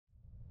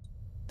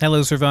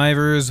Hello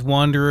survivors,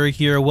 Wanderer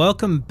here.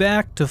 Welcome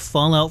back to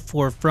Fallout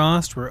 4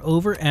 Frost. We're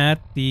over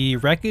at the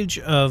wreckage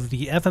of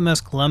the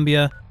FMS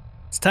Columbia.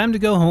 It's time to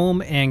go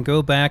home and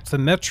go back to the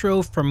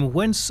metro from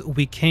whence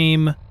we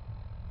came.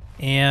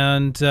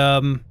 And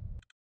I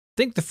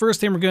think the first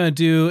thing we're going to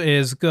do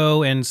is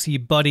go and see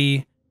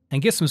Buddy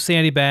and get some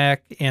sanity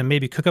back and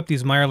maybe cook up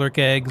these Mirelurk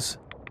eggs.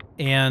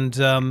 And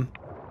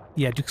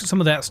yeah, do some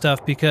of that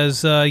stuff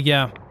because,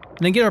 yeah. And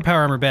then get our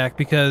power armor back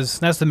because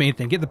that's the main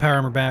thing, get the power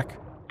armor back.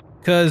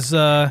 Because,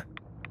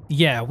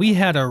 yeah, we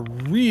had a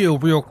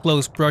real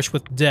close brush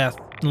with death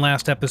in the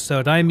last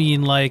episode. I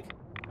mean, like,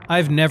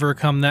 I've never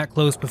come that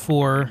close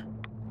before.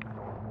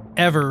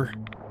 Ever.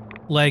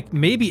 Like,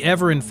 maybe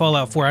ever in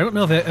Fallout 4. I don't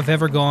know if I've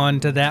ever gone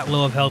to that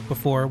low of health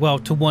before. Well,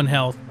 to 1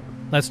 health.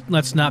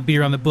 Let's not beat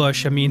around the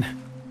bush. I mean,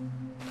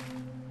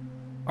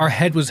 our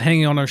head was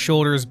hanging on our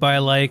shoulders by,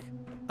 like,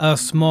 a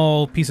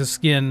small piece of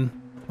skin.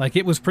 Like,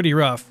 it was pretty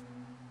rough.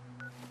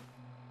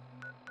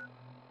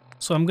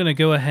 So I'm going to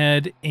go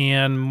ahead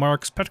and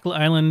mark Spectacle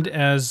Island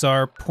as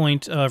our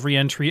point of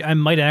re-entry. I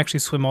might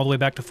actually swim all the way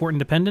back to Fort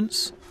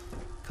Independence,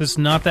 because it's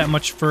not that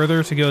much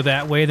further to go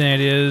that way than it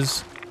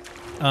is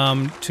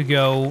to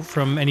go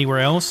from anywhere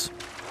else.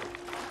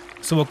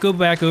 So we'll go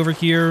back over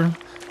here.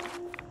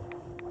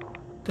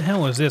 What the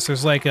hell is this?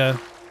 There's like a...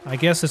 I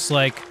guess it's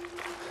like...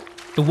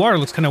 The water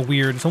looks kind of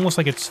weird. It's almost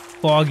like it's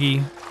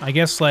foggy. I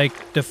guess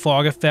like the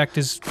fog effect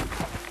is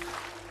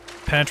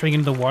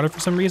penetrating into the water for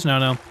some reason. I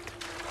don't know.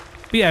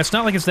 But yeah, it's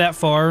not like it's that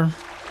far.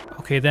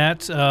 Okay,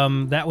 that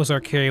was our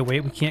carry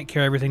weight. We can't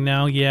carry everything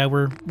now. Yeah,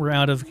 we're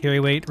out of carry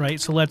weight, right?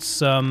 So let's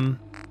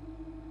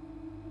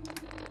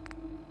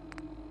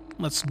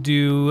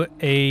do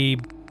a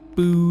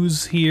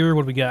booze here.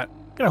 What do we got?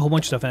 Got a whole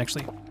bunch of stuff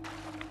actually.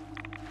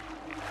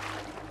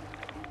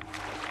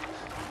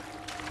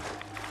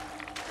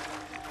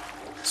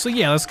 So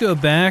yeah, let's go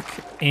back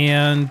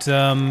and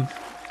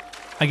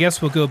I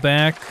guess we'll go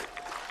back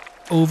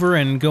over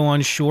and go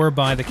on shore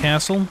by the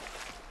castle.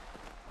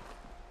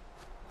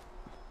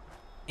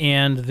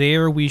 And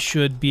there we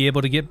should be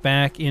able to get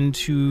back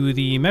into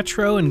the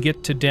metro and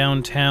get to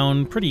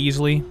downtown pretty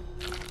easily.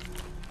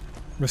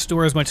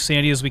 Restore as much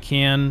sanity as we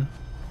can.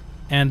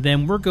 And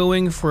then we're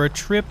going for a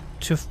trip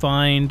to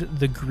find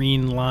the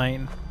Green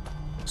Line.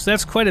 So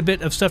that's quite a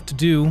bit of stuff to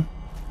do.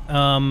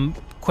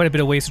 Quite a bit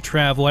of ways to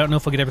travel. I don't know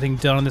if I'll get everything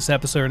done on this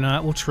episode or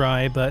not. We'll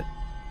try, but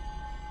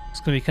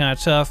it's going to be kind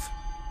of tough.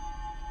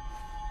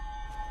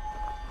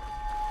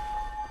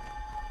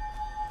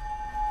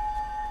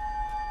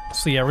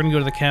 So yeah, we're gonna go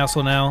to the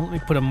castle now. Let me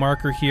put a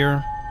marker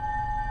here.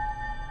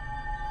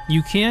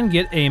 You can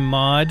get a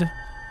mod.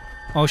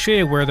 I'll show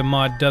you where the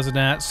mod does it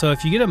at. So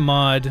if you get a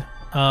mod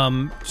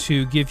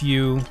to give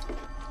you...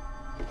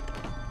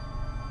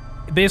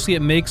 Basically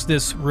it makes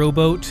this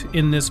rowboat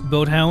in this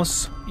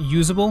boathouse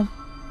usable.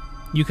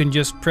 You can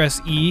just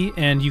press E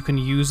and you can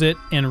use it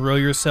and row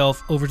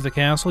yourself over to the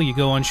castle. You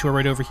go on shore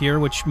right over here,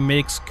 which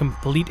makes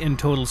complete and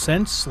total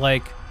sense.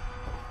 Like...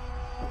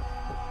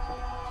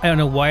 I don't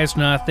know why it's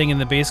not a thing in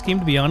the base game,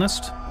 to be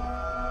honest.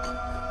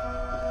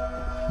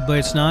 But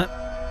it's not.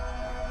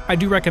 I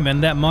do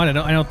recommend that mod.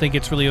 I don't think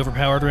it's really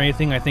overpowered or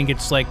anything. I think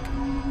it's like,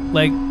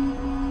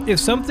 if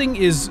something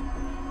is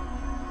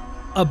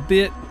a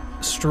bit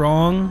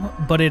strong,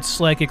 but it's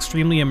like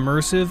extremely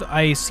immersive,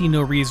 I see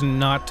no reason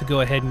not to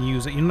go ahead and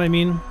use it. You know what I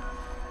mean?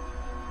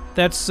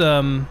 That's,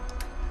 yes,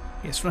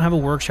 we don't have a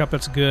workshop,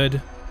 that's good.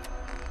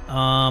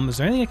 Is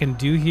there anything I can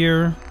do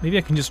here? Maybe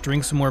I can just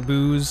drink some more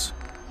booze.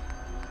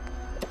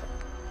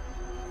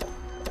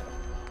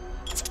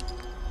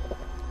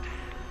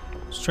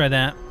 Try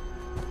that.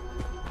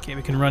 Okay,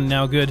 we can run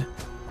now, good.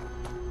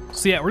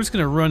 So yeah, we're just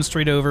gonna run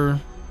straight over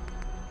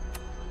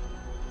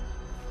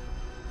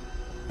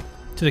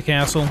to the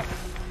castle.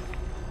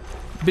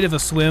 Bit of a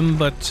swim,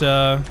 but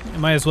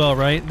might as well,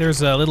 right?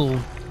 There's a little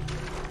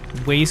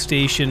way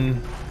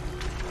station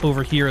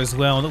over here as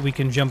well that we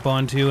can jump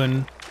onto,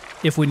 and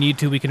if we need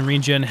to, we can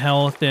regen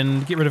health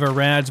and get rid of our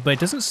rads, but it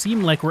doesn't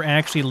seem like we're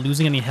actually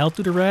losing any health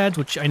due to rads,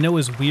 which I know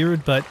is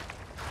weird, but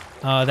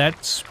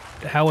that's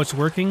how it's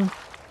working.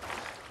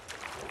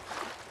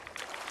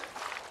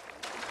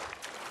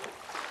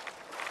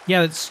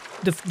 Yeah, it's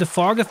the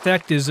fog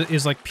effect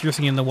is like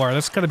piercing in the water.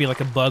 That's got to be like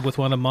a bug with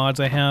one of the mods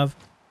I have.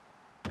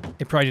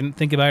 I probably didn't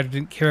think about it,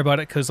 didn't care about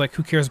it, because like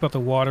who cares about the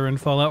water in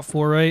Fallout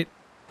 4, right?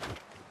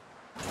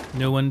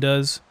 No one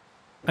does.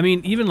 I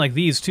mean, even like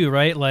these too,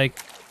 right? Like,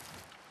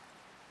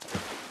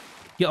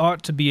 you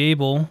ought to be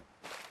able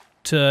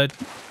to...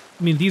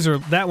 I mean,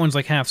 that one's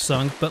like half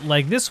sunk, but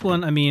like this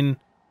one, I mean,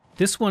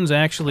 this one's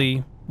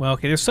actually... Well,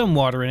 okay, there's some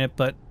water in it,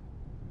 but...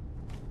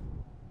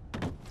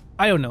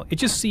 I don't know. It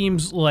just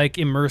seems like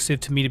immersive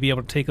to me to be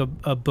able to take a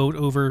boat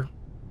over.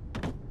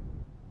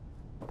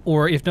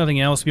 Or if nothing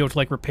else, be able to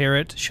like repair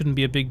it. Shouldn't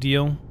be a big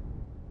deal.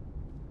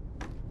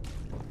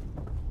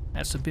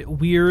 That's a bit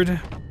weird.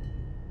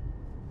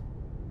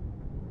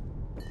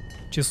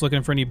 Just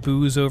looking for any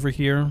booze over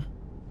here.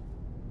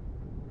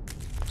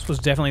 This was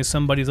definitely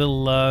somebody's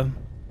little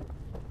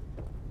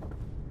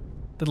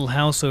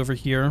house over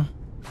here.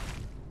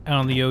 out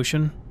on the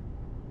ocean.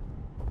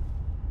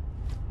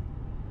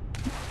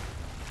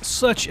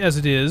 Such as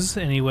it is,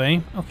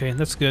 anyway. Okay,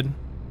 that's good.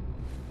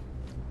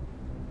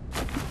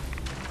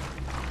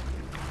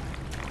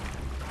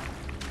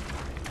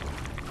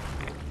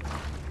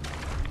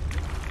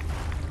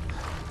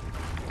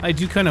 I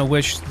do kind of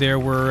wish there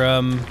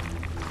were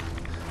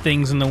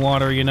things in the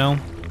water, you know?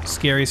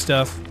 Scary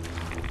stuff.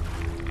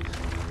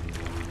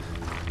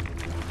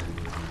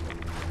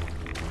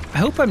 I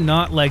hope I'm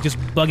not, like, just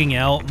bugging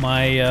out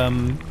my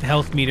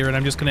health meter and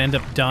I'm just gonna end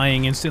up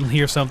dying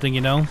instantly or something,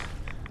 you know?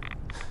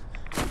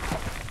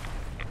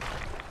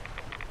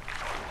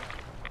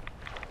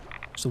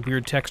 There's a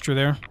weird texture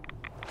there.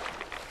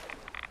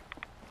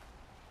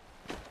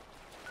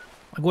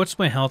 Like, what's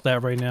my health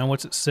at right now?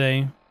 What's it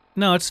say?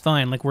 No, it's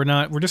fine. Like, we're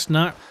just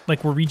not,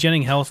 like, we're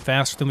regenerating health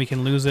faster than we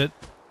can lose it.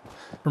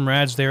 From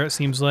Rad's there, it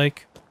seems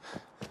like.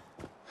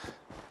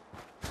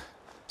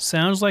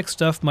 Sounds like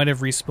stuff might have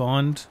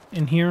respawned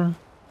in here.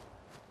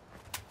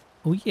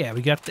 Oh yeah,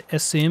 we got the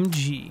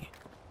SMG.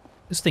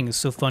 This thing is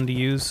so fun to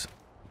use.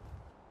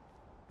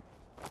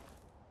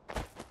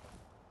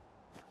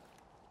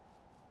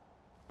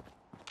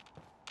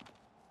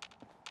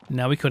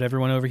 Now we killed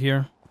everyone over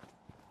here.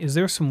 Is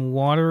there some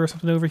water or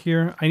something over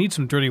here? I need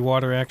some dirty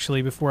water,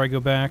 actually, before I go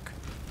back.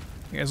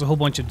 There's a whole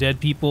bunch of dead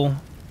people.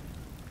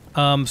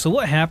 So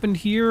what happened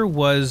here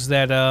was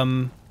that,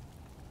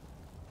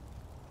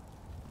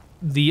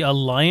 the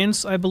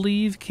Alliance, I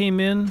believe, came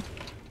in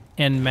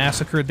and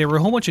massacred. There were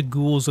a whole bunch of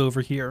ghouls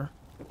over here.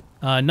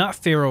 Not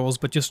ferals,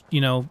 but just,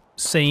 you know,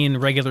 sane,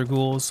 regular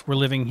ghouls were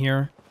living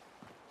here.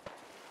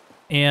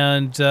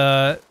 And,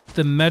 the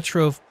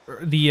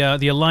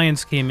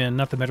Alliance came in,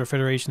 not the Metro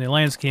Federation, the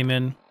Alliance came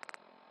in.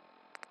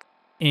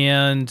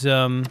 And,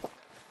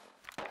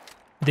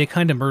 they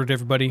kind of murdered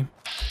everybody.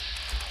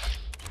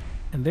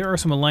 And there are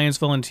some Alliance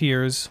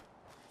volunteers.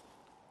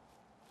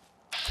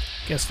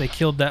 Guess they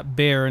killed that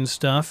bear and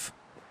stuff.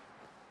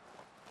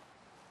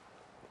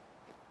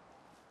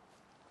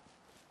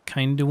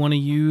 Kinda want to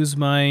use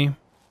my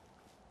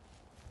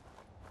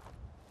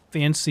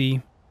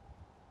fancy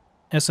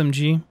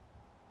SMG.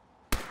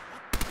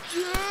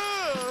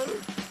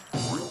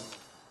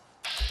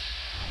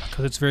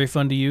 Because it's very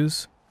fun to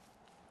use.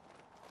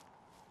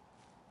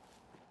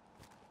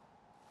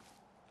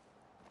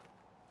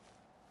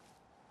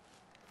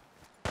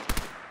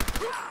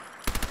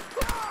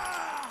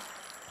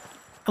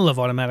 I love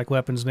automatic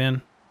weapons,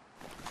 man.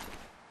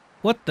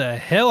 What the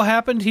hell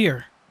happened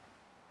here?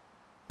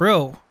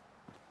 Bro.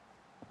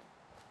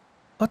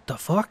 What the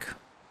fuck?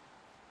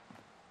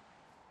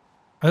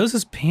 Are those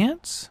his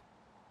pants?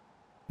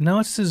 No,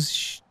 it's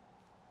his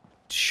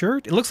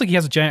shirt? It looks like he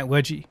has a giant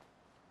wedgie.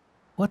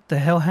 What the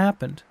hell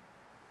happened?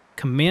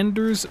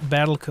 Commander's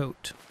battle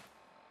coat.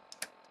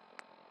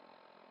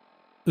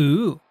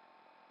 Ooh.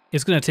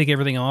 It's gonna take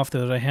everything off,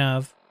 though, that I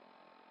have.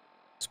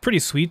 It's pretty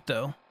sweet,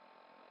 though.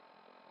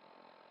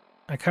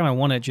 I kind of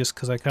want it just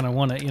because I kind of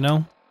want it, you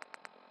know?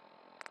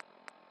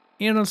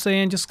 You know what I'm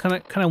saying? Just kind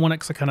of want it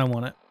because I kind of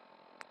want it.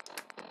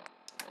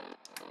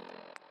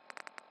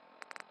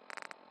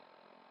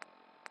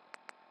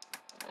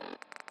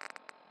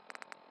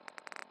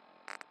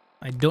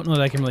 I don't know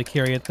that I can really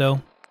carry it,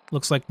 though.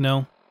 Looks like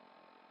no.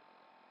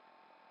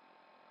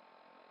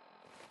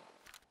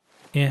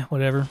 Yeah,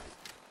 whatever.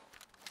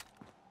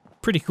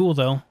 Pretty cool,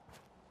 though.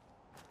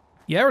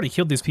 Yeah, I already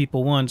killed these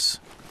people once.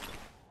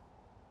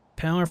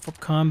 Powerful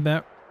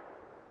combat.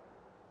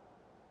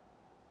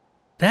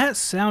 That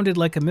sounded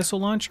like a missile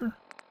launcher.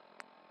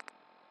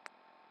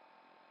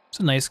 It's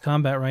a nice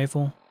combat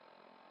rifle.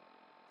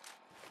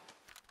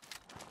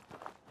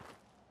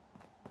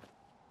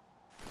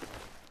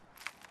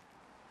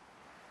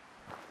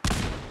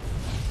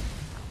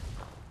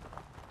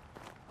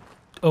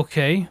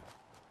 Okay.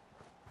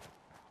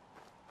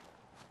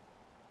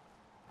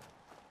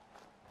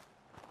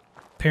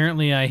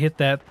 Apparently I hit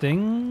that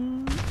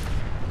thing.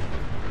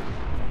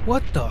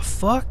 What the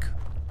fuck?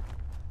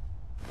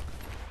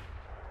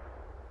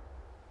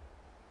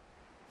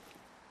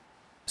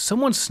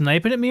 Someone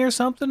sniping at me or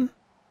something?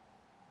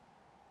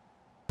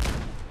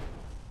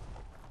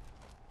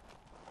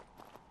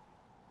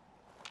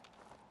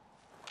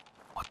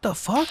 What the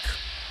fuck?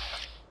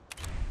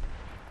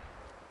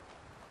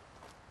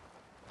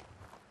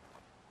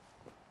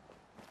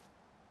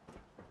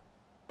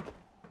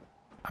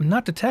 I'm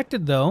not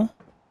detected, though.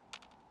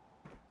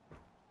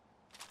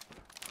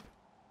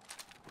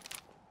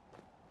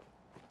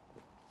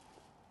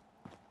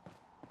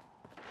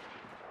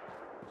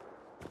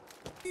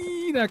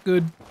 Not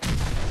good.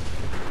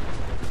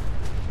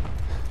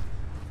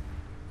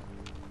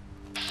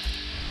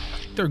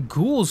 There are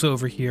ghouls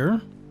over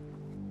here.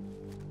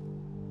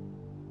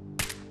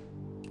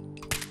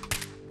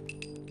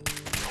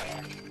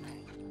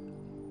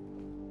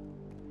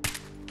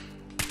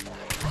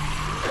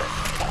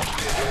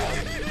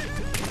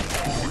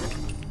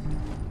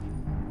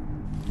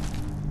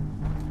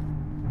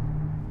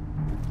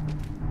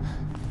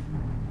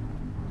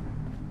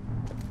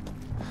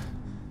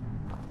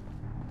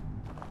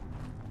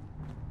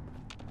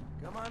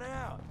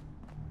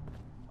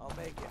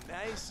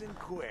 nice and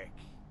quick.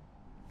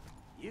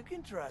 You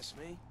can trust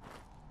me.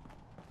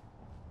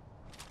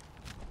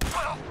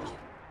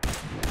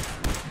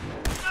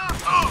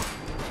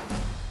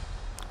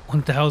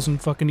 1,000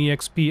 fucking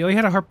EXP. Oh, he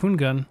had a harpoon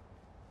gun.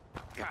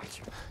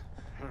 Gotcha.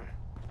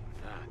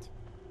 Not.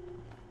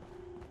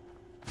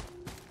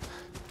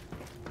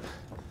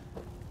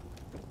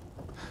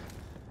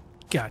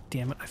 God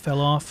damn it, I fell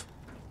off.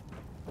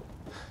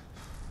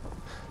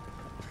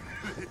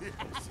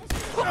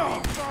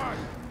 Oh, fuck!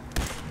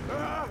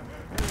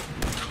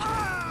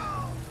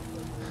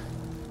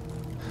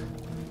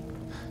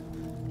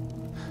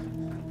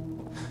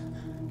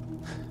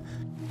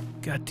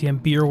 Goddamn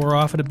beer wore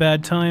off at a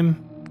bad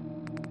time.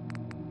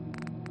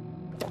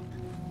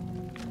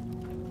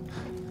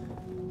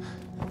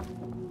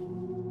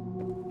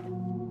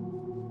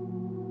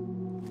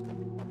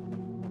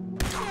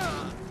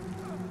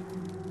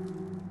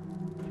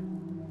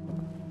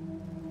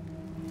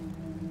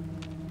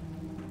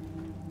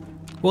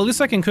 Well, at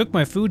least I can cook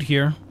my food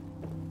here.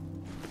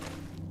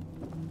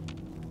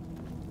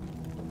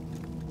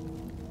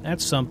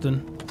 That's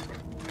something.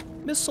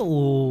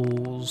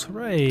 Missiles,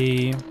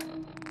 hooray.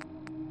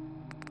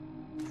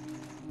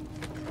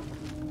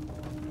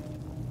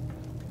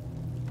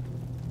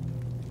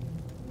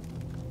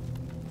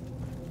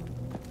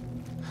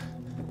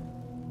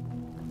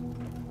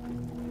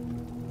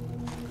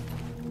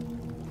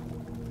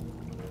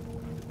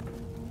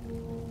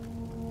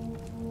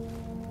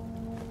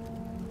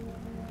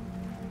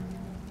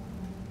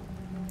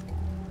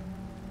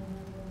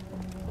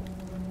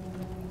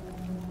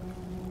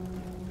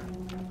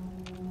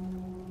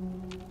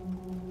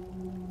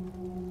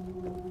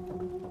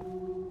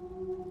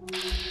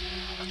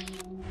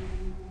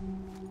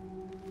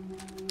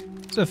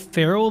 There's a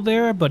feral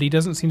there, but he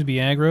doesn't seem to be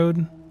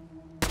aggroed.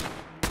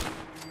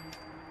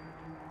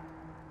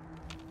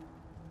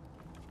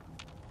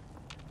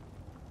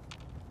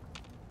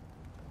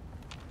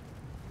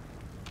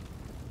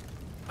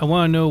 I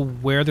want to know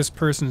where this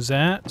person's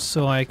at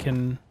so I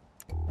can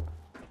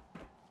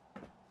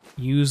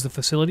use the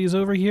facilities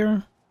over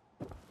here.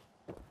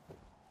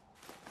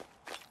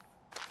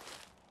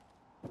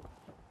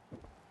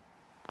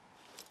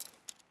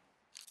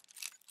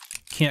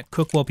 Can't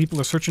cook while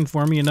people are searching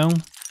for me, you know?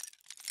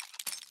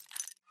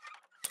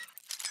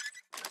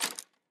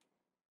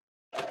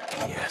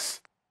 Yes.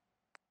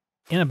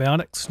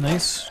 Antibiotics,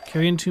 nice.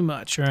 Carrying too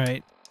much,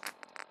 alright.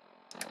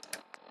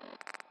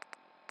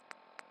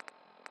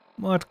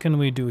 What can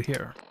we do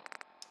here?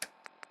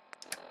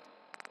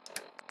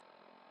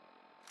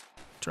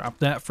 Drop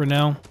that for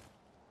now.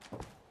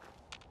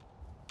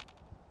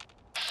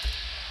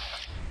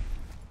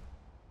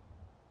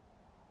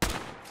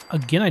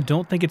 Again, I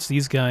don't think it's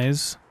these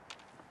guys.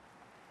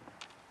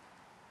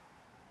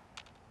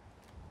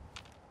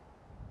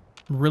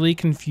 I'm really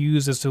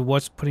confused as to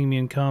what's putting me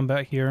in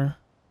combat here.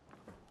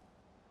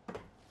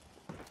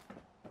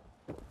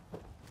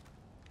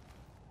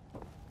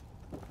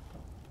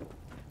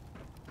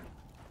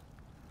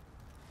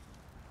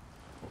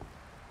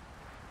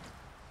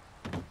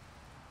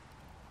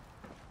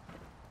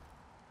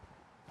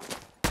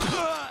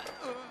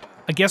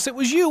 I guess it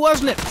was you,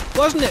 wasn't it?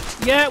 Wasn't it?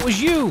 Yeah, it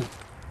was you.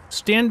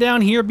 Stand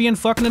down here being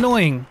fucking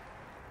annoying.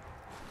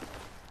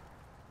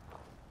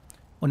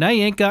 Well, now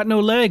you ain't got no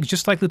legs,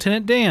 just like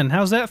Lieutenant Dan.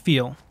 How's that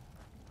feel?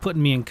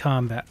 Putting me in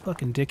combat.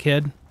 Fucking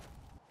dickhead.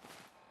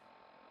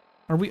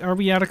 Are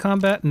we out of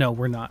combat? No,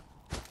 we're not.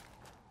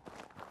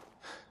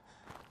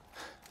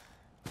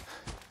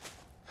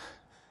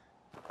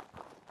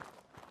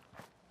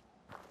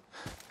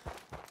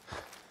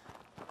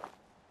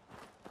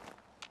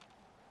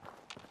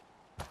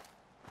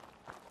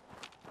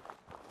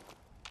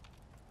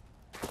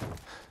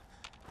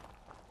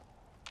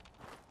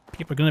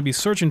 People are going to be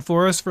searching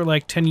for us for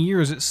like 10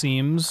 years, it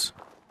seems.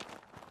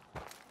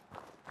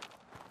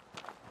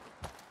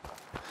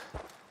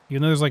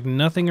 Even though there's like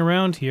nothing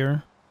around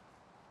here.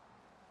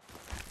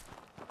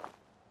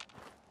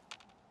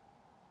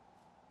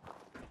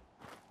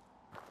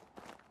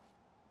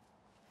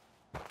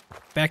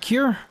 Back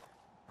here?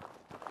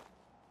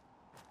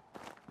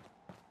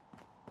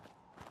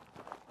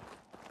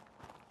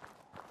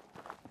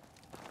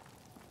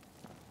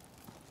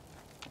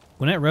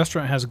 When that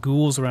restaurant has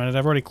ghouls around it,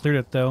 I've already cleared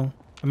it though.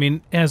 I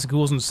mean, it has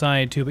ghouls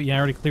inside too, but yeah, I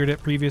already cleared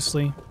it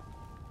previously.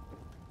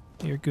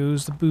 Here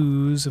goes the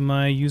booze. Am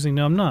I using?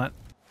 No, I'm not.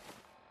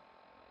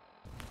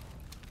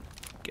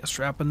 Guess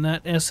wrapping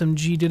that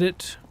SMG did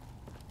it.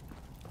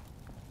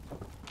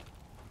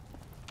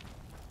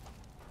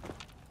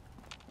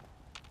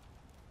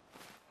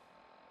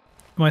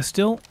 Am I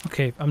still?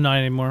 Okay, I'm not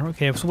anymore.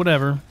 Okay, so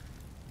whatever.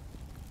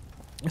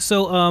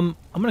 So, I'm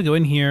gonna go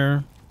in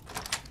here.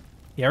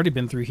 Yeah, I already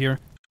been through here.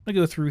 I'm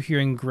gonna go through here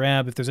and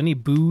grab, if there's any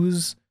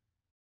booze,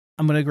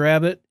 I'm gonna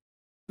grab it.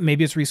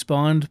 Maybe it's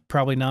respawned,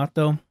 probably not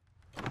though.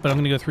 But I'm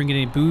gonna go through and get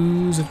any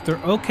booze if there.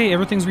 Okay,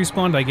 everything's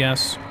respawned, I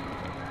guess.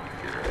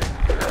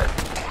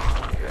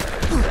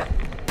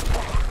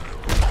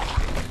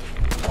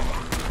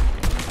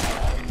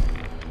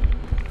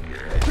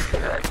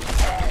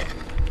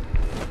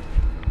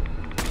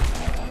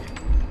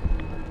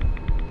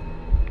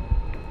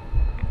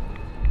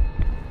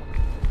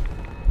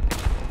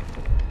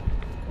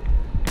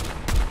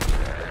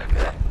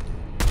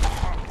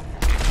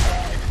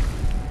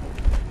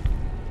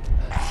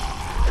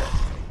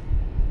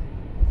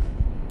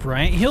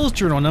 Bryant Hill's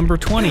journal, number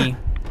 20.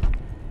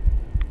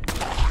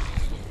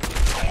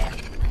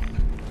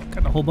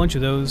 Got a whole bunch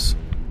of those.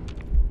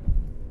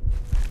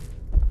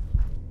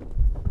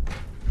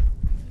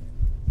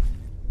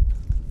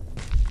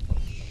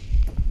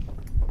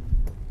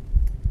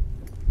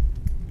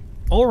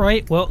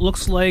 Alright, well, it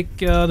looks like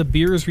the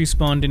beers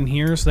respawned in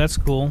here, so that's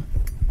cool.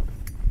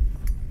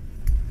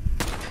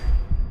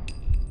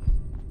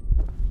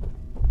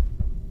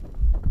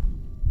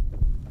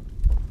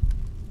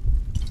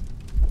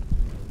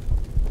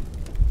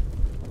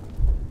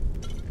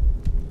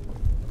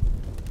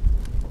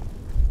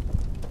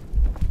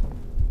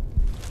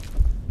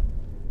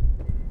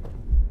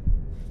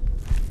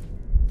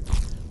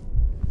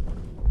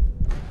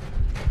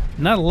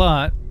 Not a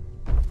lot.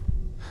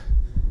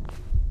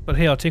 But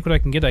hey, I'll take what I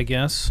can get, I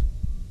guess.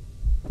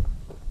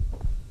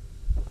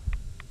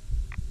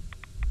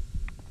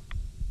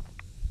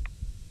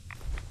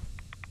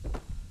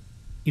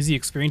 Easy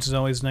experience is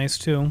always nice,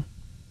 too.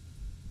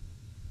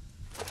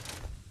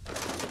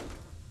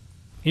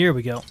 Here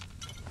we go.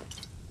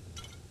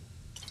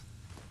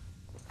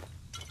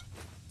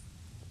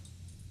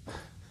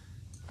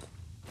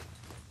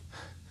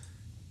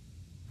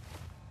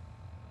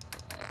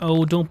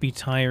 Oh, don't be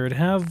tired.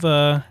 Have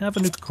a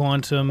nuke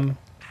quantum.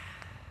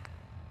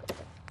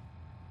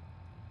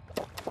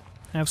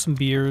 Have some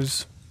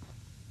beers.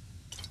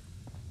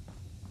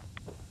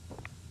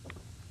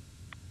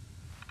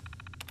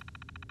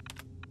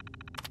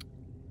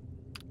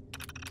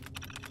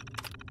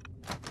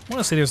 I want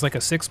to say there's like a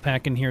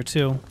 6-pack in here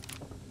too.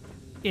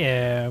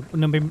 Yeah,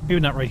 no, maybe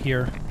not right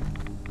here.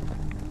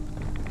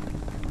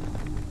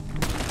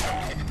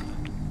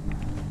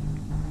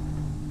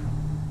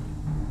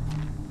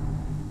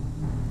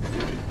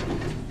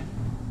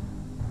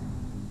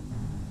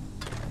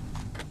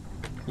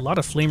 A lot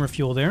of flamer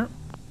fuel there.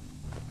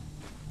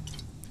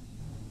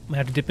 I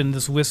have to dip in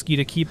this whiskey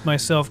to keep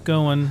myself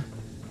going.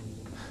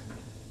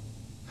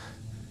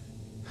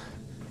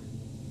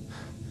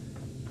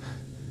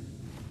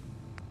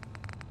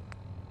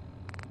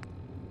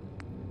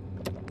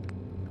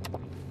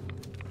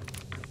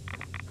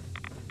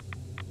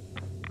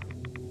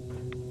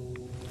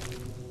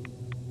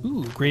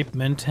 Ooh, grape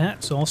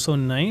mentat's also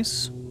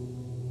nice.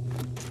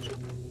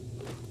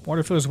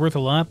 Water filter's worth a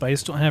lot, but I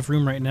just don't have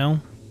room right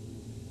now.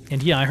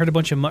 And yeah, I heard a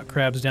bunch of mutt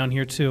crabs down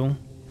here too.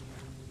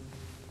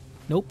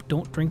 Nope,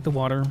 don't drink the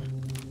water.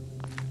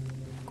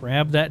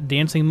 Grab that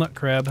dancing mutt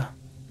crab.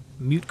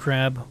 Mute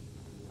crab.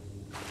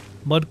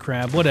 Mud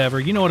crab, whatever.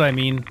 You know what I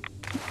mean.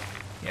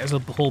 Yeah, there's a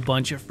whole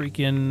bunch of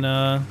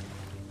freaking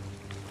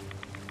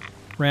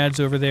rads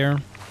over there.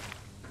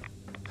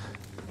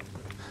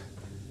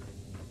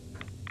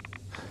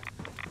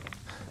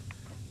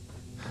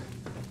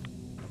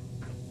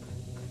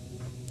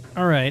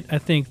 Alright, I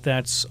think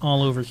that's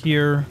all over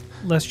here.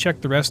 Let's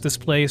check the rest of this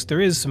place.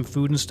 There is some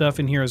food and stuff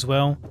in here as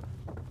well.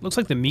 Looks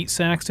like the meat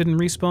sacks didn't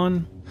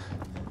respawn.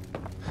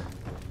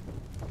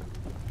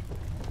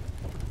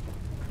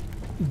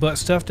 But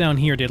stuff down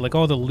here did. Like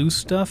all the loose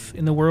stuff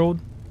in the world.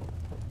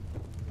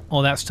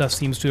 All that stuff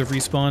seems to have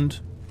respawned.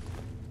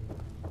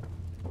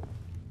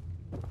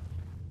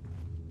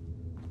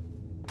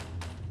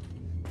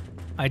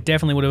 I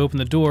definitely would have opened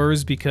the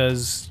doors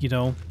because, you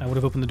know, I would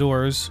have opened the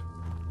doors.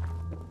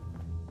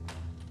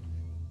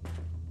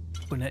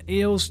 But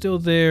the ale's still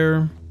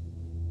there.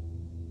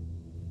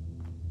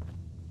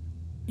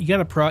 You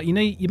got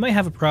you might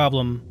have a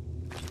problem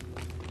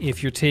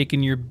if you're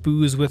taking your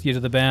booze with you to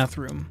the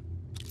bathroom.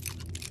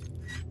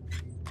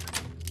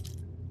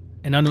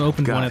 An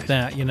unopened one at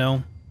that, you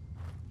know?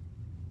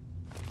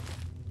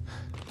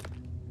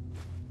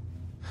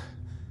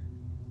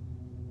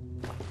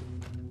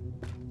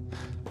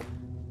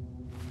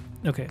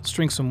 Okay, let's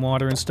drink some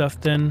water and stuff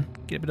then.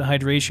 Get a bit of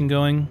hydration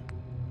going.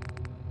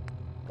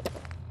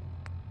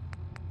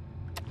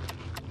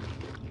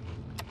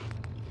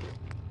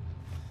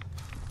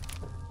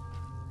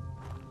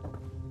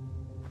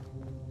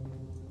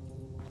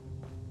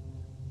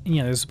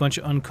 Yeah, there's a bunch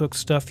of uncooked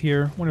stuff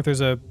here. Wonder if there's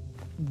a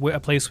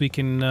place we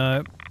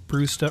can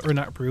brew stuff, or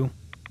not brew,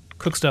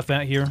 cook stuff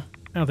at here.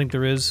 I don't think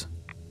there is.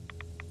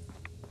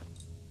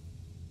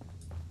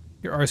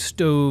 There are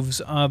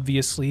stoves,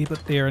 obviously,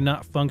 but they are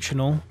not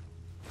functional.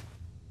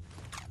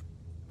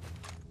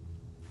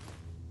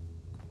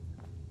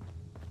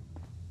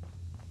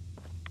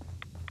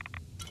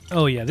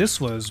 Oh yeah, this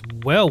was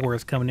well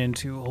worth coming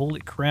into.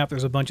 Holy crap,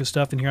 there's a bunch of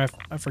stuff in here.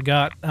 I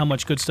forgot how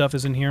much good stuff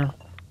is in here.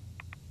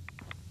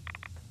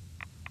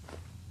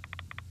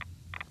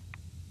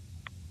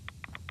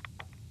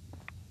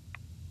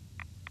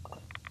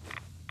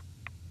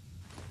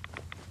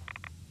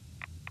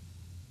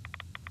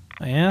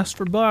 I asked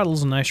for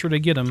bottles, and I sure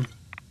did get them.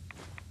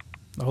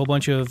 A whole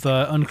bunch of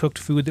uncooked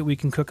food that we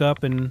can cook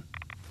up, and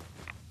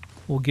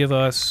will give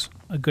us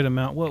a good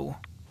amount. Whoa.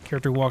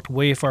 Character walked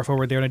way far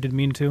forward there, and I didn't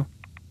mean to.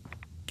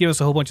 Give us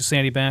a whole bunch of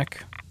sanity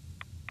back.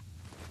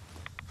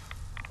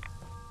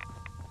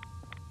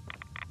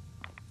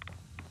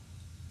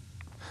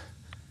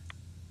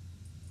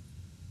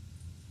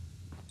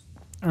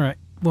 Alright.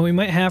 Well, we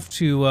might have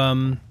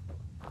to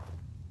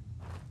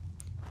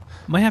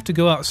Might have to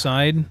go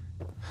outside.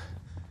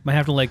 Might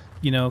have to, like,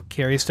 you know,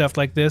 carry stuff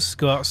like this,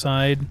 go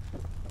outside.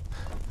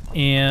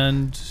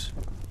 And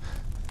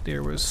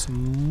there was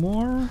some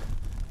more.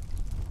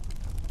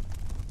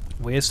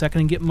 Wait a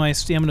second and get my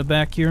stamina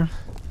back here.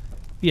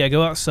 Yeah,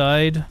 go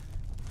outside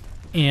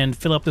and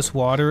fill up this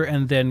water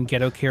and then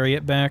ghetto carry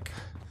it back.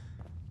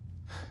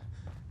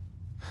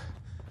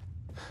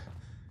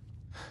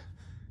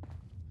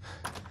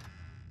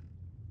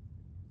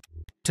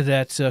 To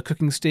that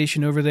cooking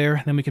station over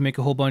there. Then we can make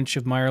a whole bunch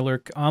of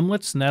Mirelurk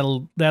omelets, and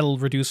that'll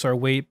reduce our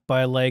weight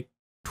by like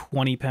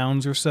 20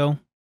 pounds or so.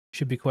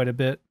 Should be quite a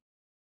bit.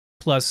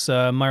 Plus,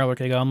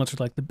 Mirelurk egg omelets are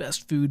like the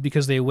best food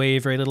because they weigh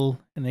very little,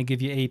 and they give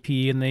you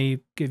AP, and they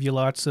give you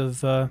lots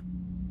of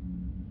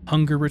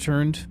hunger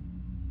returned.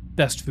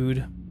 Best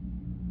food.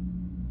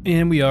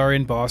 And we are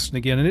in Boston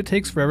again, and it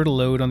takes forever to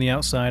load on the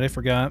outside, I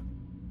forgot.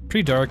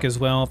 Pretty dark as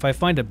well. If I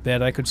find a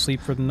bed, I could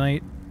sleep for the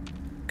night.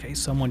 Okay,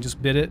 someone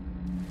just bit it.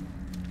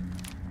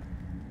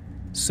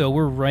 So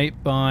we're right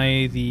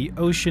by the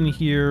ocean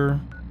here.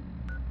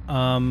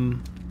 Let's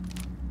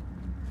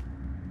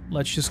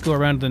just go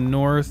around to the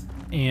north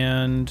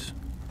and...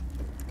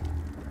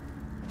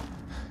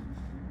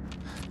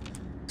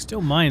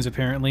 Still mines,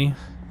 apparently.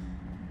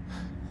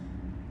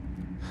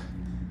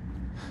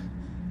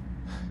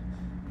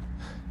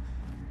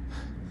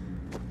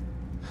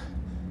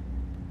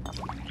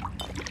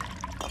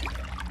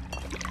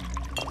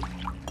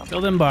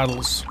 Fill them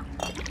bottles.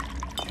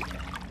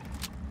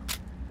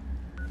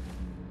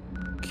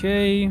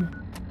 Okay.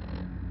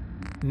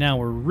 Now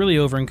we're really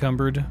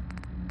over-encumbered.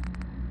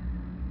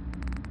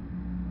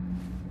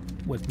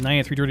 With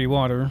 93 dirty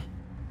water.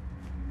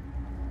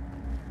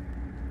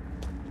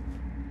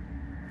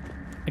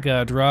 I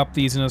gotta drop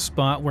these in a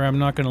spot where I'm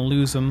not gonna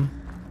lose them.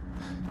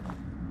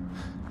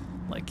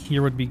 Like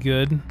here would be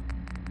good.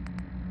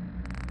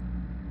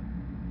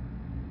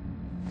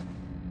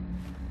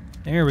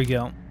 There we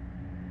go.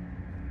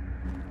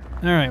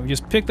 Alright, we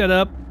just pick that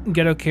up,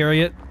 ghetto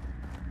carry it.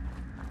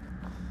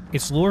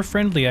 It's lore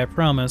friendly, I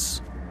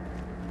promise.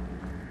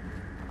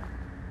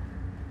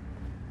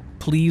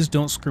 Please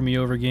don't screw me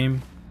over,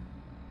 game.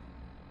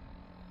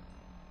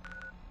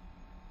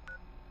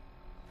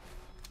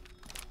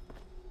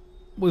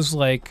 Was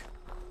like...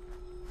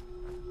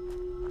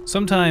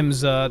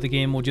 Sometimes the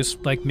game will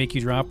just like make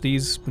you drop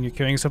these when you're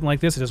carrying something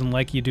like this. It doesn't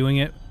like you doing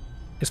it.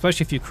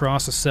 Especially if you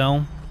cross a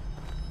cell.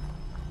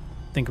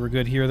 I think we're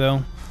good here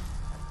though.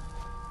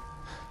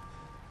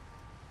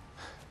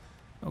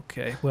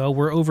 Okay, well,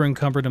 we're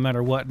over-encumbered no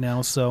matter what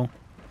now, so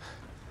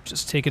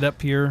just take it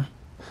up here.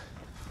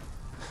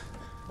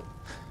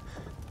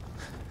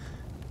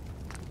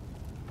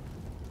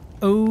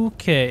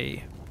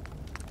 Okay.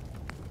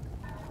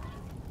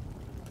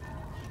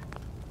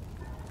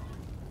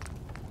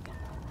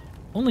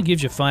 Only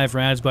gives you 5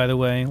 rads, by the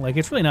way. Like,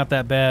 it's really not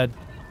that bad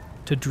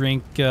to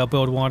drink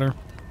boiled water.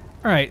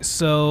 Alright,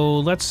 so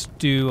let's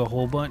do a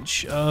whole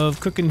bunch of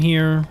cooking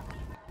here.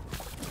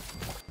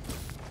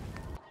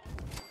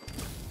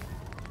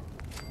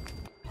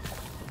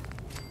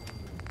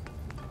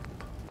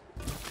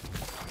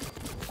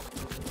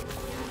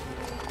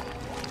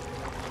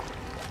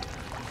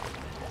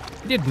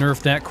 Did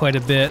nerf that quite a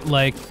bit.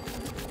 Like,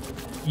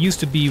 it used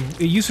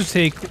to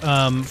take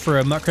for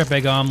a mutt crab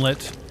egg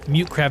omelet,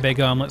 mute crab egg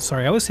omelet.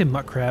 Sorry, I always say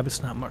mutt crab.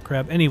 It's not mutt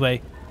crab. Anyway,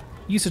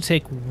 it used to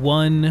take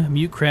 1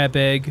 mute crab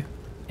egg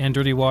and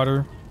dirty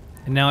water,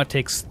 and now it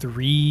takes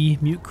 3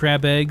 mute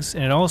crab eggs,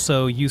 and it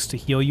also used to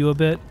heal you a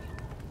bit,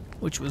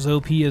 which was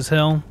OP as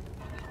hell.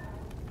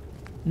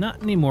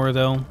 Not anymore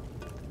though.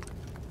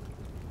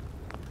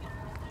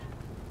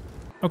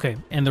 Okay,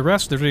 and the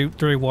rest of the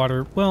dirty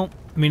water. Well,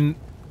 I mean.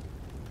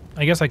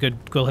 I guess I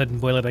could go ahead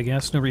and boil it, I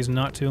guess. No reason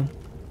not to.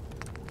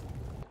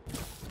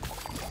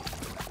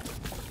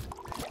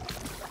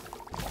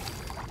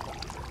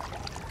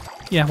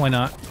 Yeah, why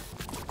not?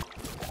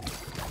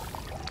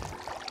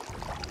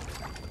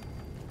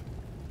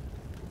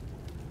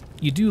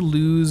 You do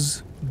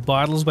lose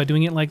bottles by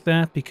doing it like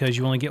that, because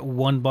you only get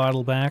 1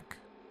 bottle back.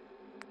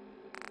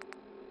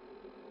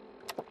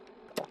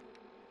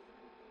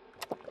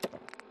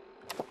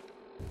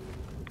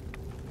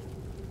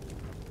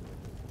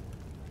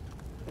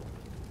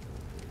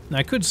 Now,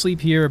 I could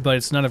sleep here, but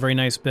it's not a very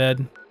nice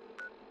bed.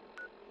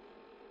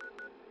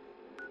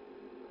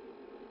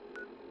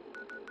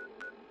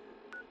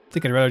 I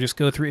think I'd rather just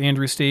go through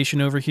Andrew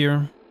Station over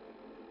here.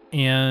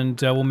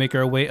 And we'll make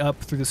our way up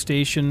through the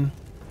station.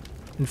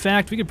 In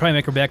fact, we could probably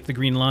make our back to the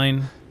Green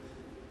Line.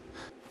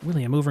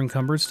 Really, I'm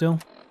over-encumbered still?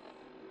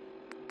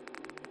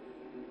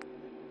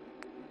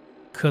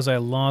 Because I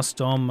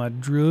lost all my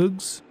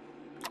drugs.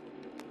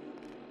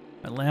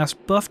 My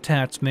last buff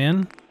tats,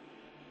 man.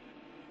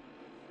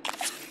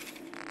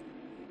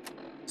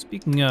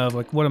 Speaking of,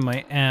 like, what am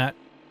I at?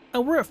 Oh,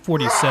 we're at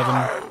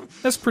 47.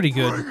 That's pretty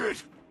good.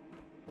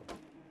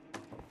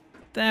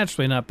 That's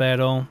really not bad at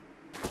all.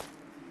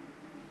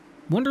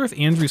 Wonder if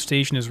Andrew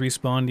Station has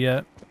respawned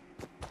yet.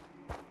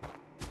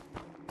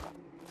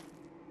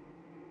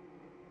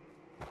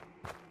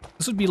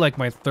 This would be like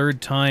my 3rd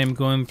time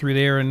going through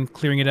there and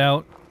clearing it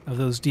out. of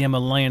those damn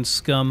Alliance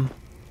scum.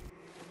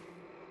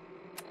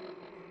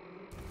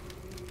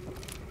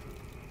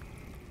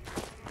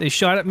 They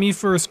shot at me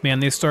first, man.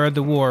 They started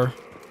the war.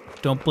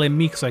 Don't blame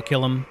me because I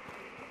kill them.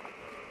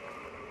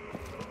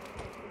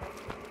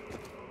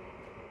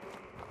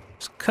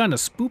 It's kind of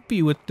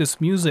spoopy with this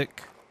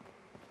music.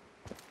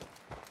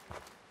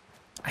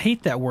 I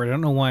hate that word. I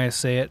don't know why I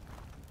say it.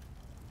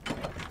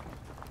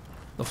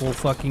 The whole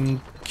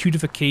fucking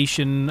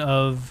cutification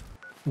of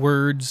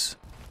words.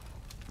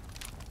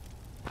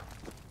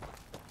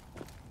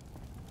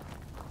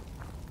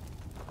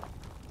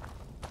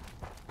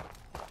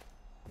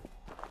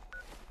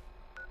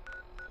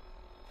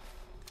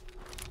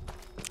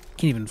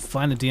 Can't even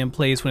find the damn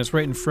place when it's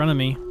right in front of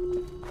me.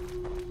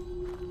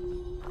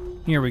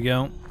 Here we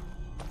go.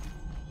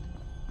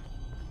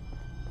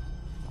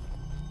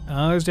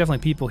 There's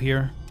definitely people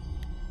here.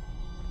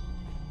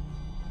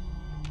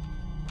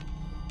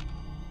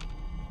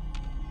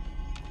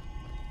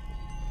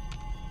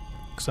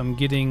 Because I'm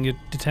getting a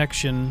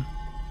detection.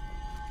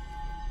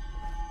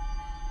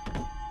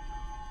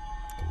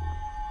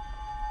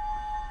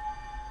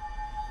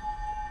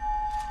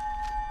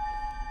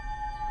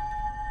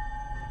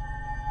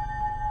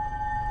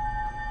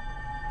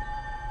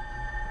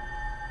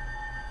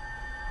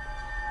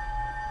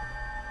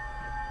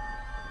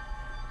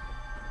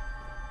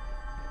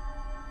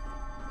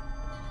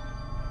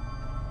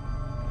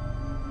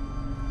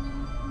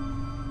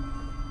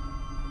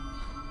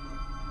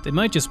 They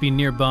might just be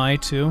nearby,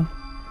 too.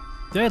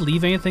 Did I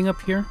leave anything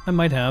up here? I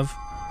might have.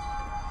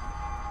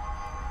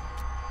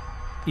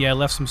 Yeah, I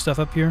left some stuff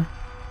up here.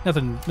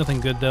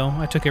 Nothing good, though.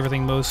 I took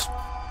everything most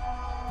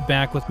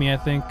back with me, I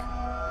think.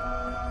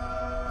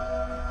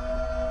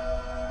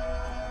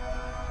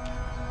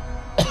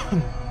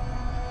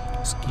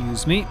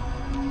 Excuse me.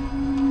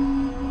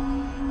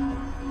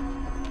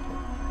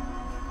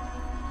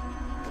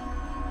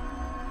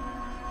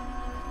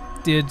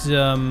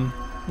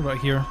 What about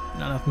here?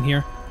 No, nothing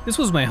here. This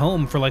was my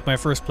home for, like, my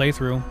first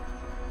playthrough.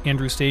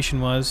 Andrew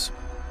Station was.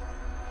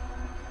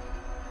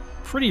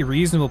 Pretty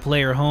reasonable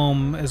player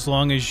home, as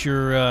long as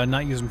you're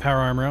not using power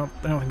armor.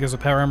 I don't think there's a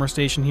power armor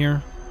station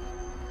here.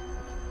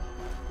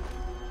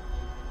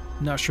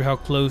 Not sure how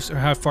close or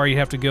how far you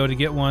have to go to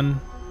get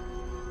one.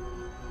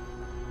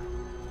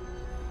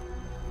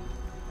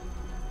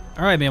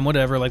 Alright, man,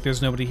 whatever. Like,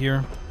 there's nobody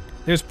here.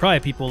 There's probably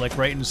people, like,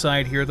 right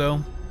inside here,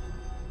 though.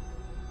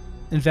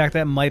 In fact,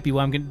 that might be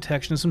why I'm getting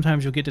detection.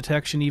 Sometimes you'll get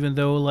detection even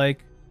though,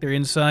 like, they're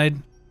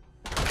inside.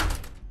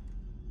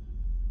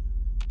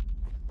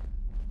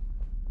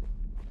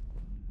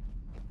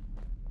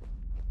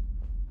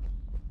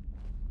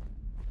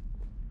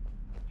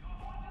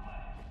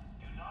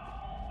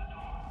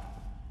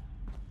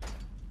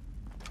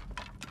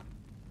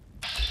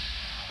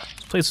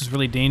 This place is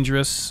really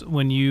dangerous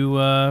when you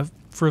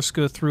first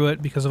go through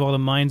it because of all the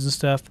mines and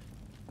stuff.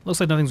 Looks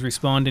like nothing's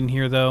respawned in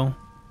here, though.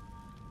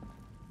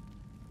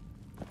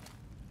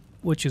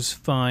 Which is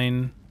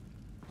fine.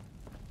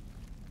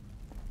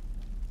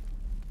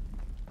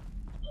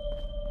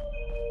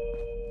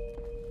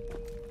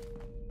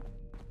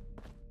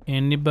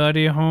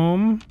 Anybody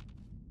home?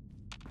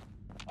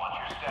 Watch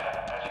your step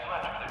as you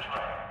enter the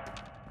train.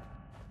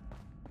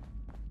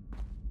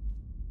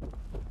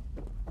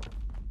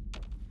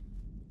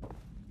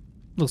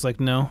 Looks like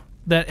no.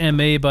 That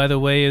MA, by the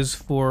way, is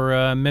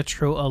for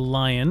Metro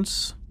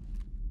Alliance.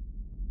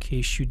 In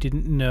case you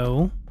didn't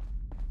know.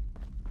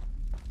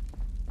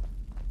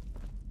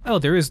 Oh,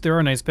 there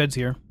are nice beds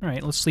here.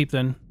 Alright, let's sleep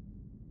then.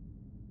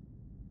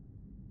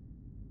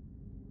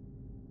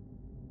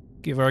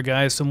 Give our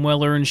guys some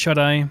well-earned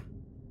shut-eye.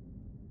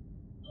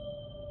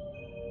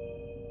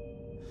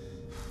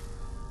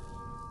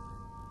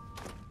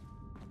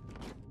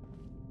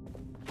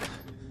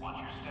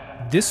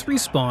 This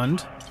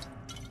respawned.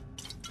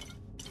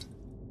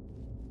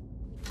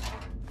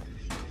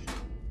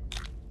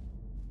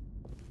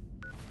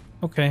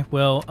 Okay,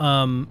 well,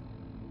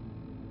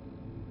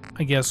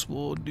 I guess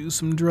we'll do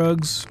some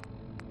drugs.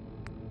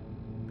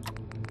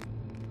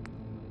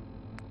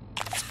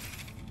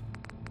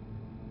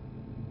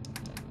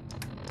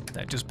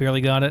 That just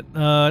barely got it.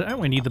 I don't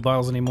really need the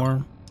bottles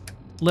anymore.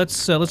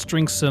 Let's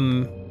drink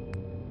some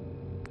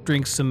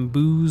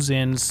booze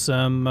and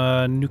some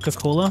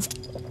Nuka-Cola.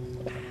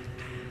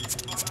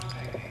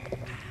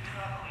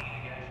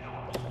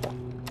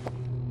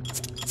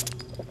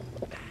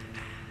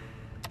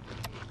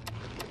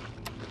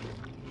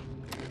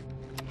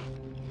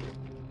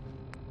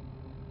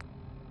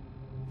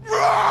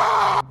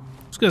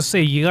 I was gonna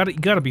say you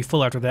gotta be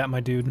full after that, my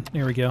dude.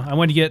 There we go. I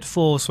wanted to get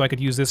full so I could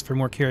use this for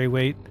more carry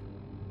weight.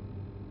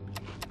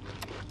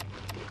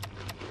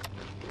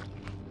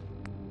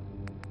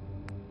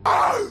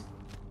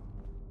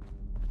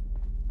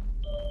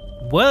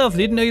 Well, if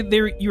they didn't know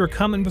you were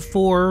coming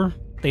before,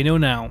 they know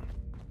now.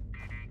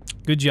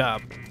 Good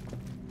job.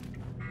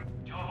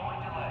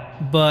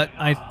 But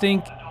I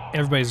think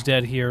everybody's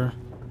dead here.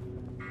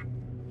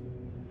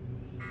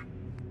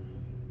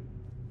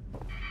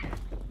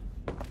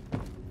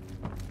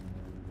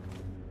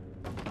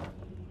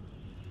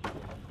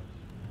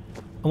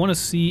 I want to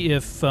see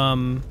if,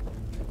 so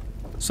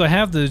I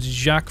have the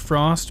Jacques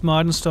Frost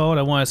mod installed.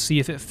 I want to see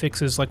if it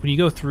fixes, like, when you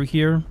go through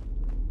here,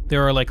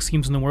 there are, like,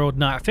 seams in the world.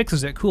 Nah, it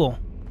fixes it. Cool.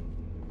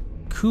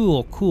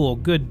 Cool, cool.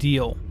 Good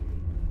deal.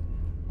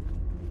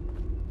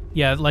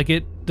 Yeah, like,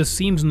 the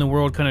seams in the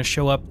world kind of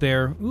show up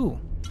there. Ooh.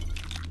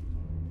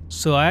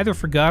 So I either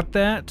forgot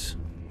that,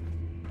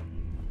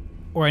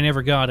 or I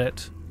never got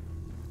it.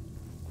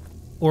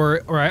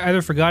 Or I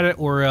either forgot it,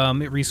 or, it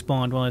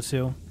respawned, one of the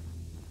two.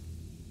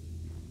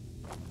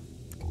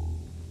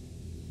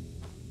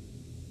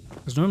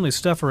 There's normally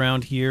stuff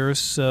around here,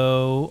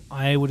 so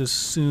I would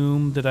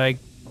assume that I...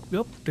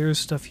 Oh, there's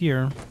stuff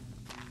here.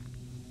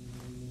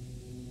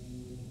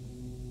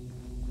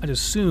 I'd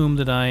assume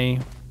that I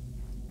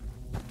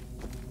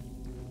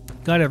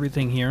got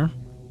everything here.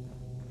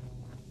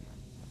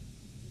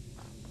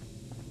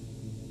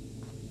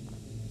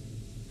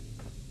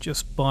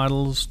 Just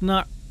bottles.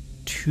 Not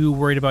too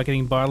worried about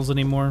getting bottles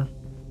anymore.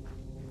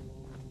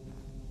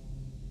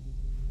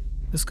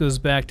 This goes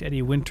back to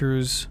Eddie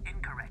Winter's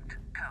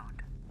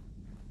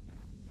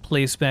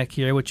place back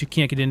here, which you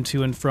can't get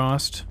into in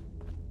Frost.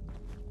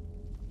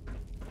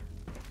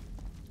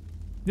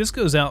 This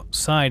goes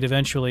outside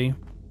eventually.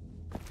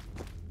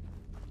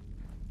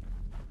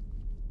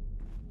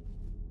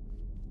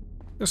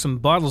 There's some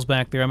bottles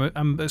back there.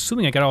 I'm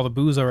assuming I got all the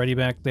booze already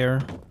back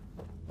there.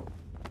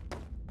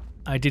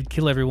 I did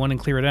kill everyone and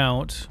clear it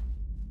out.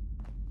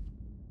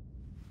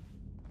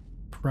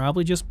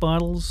 Probably just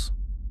bottles.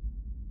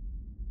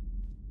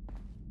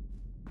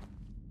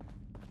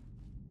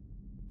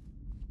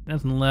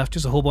 Nothing left,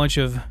 just a whole bunch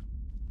of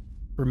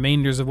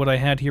remainders of what I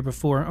had here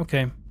before.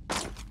 Okay.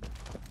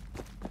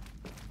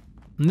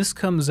 And this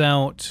comes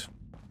out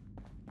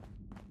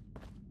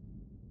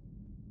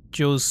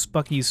Joe's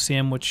Spucky's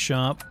Sandwich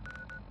Shop.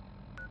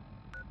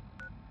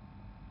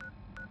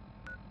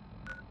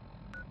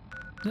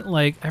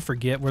 Like, I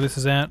forget where this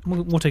is at.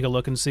 We'll take a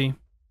look and see.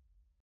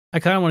 I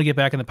kind of want to get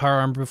back in the power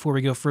armor before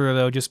we go further,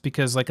 though, just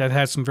because, like, I've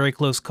had some very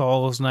close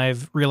calls, and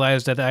I've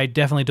realized that I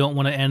definitely don't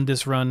want to end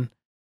this run.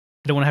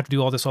 I don't want to have to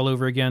do all this all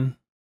over again.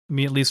 I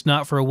mean, at least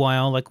not for a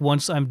while. Like,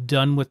 once I'm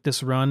done with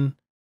this run,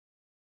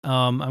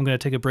 I'm going to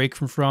take a break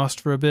from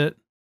Frost for a bit.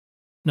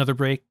 Another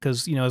break,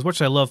 because, you know, as much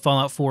as I love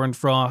Fallout 4 and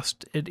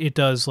Frost, it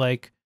does,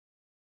 like,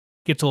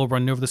 gets old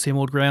running over the same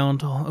old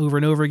ground over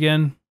and over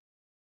again.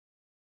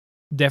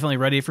 Definitely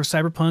ready for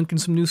Cyberpunk and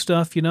some new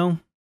stuff, you know?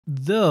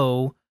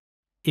 Though,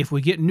 if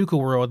we get Nuka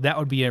World, that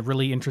would be a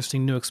really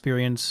interesting new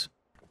experience.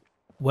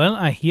 Well,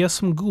 I hear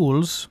some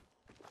ghouls.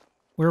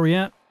 Where are we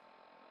at?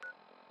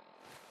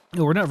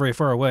 Oh, we're not very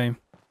far away.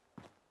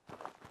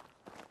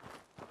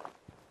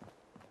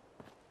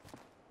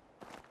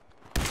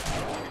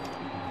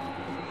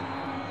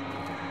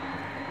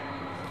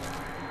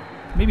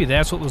 Maybe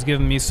that's what was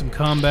giving me some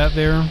combat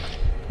there.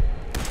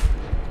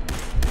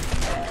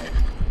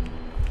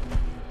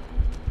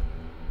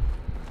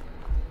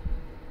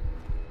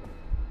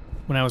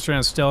 When I was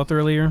trying to stealth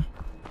earlier.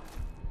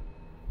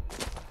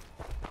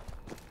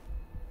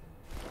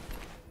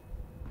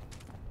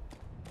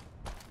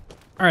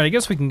 Alright, I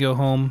guess we can go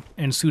home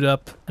and suit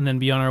up and then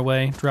be on our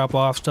way. Drop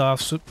off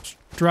stuff, suit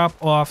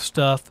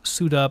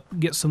up,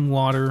 get some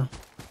water,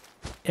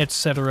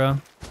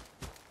 etc.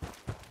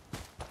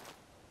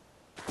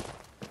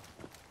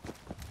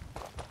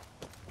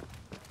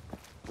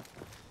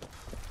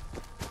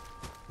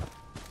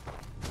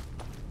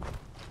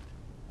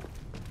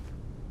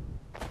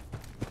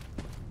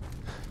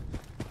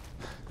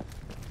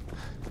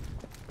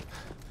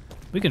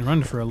 We can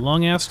run for a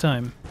long-ass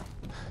time.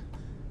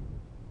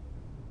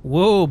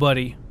 Whoa,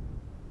 buddy.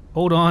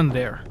 Hold on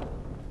there.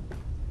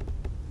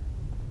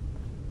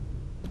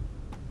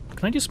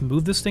 Can I just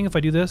move this thing if I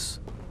do this?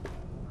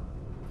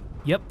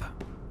 Yep.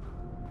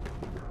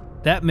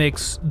 That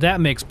makes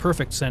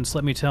perfect sense,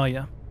 let me tell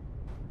you.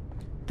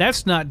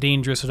 That's not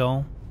dangerous at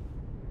all.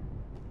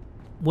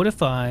 What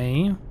if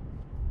I...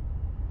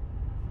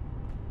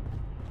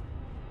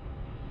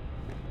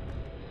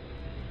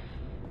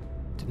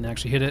 Didn't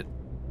actually hit it.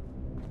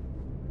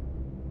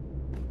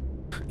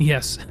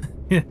 Yes.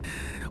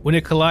 When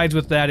it collides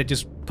with that, it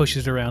just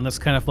pushes it around. That's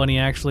kind of funny,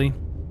 actually.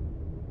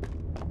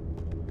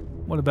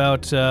 What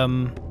about,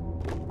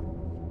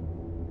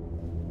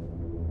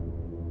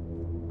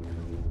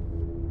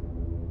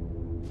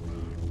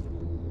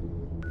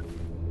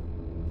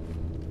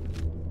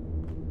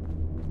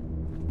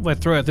 If I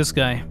throw at this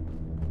guy?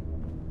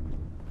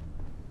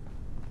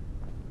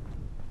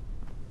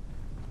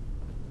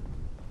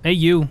 Hey,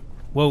 you.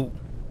 Whoa.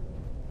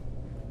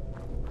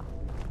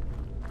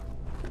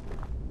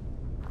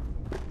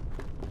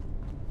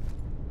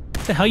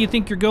 What the hell you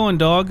think you're going,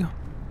 dog?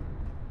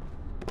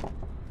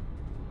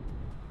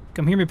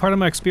 Come here, be part of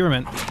my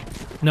experiment.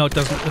 No, it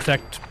doesn't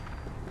affect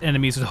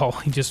enemies at all.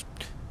 He just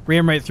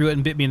ran right through it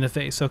and bit me in the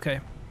face. Okay.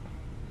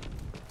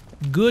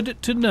 Good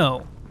to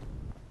know.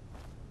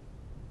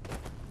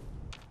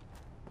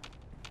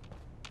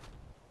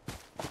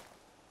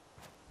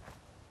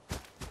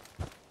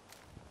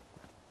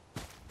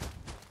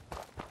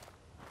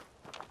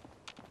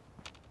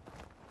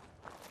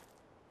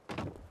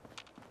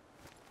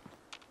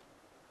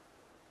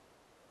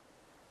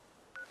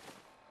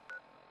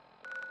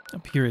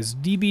 here is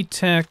DB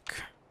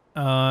Tech.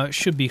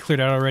 Should be cleared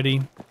out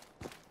already.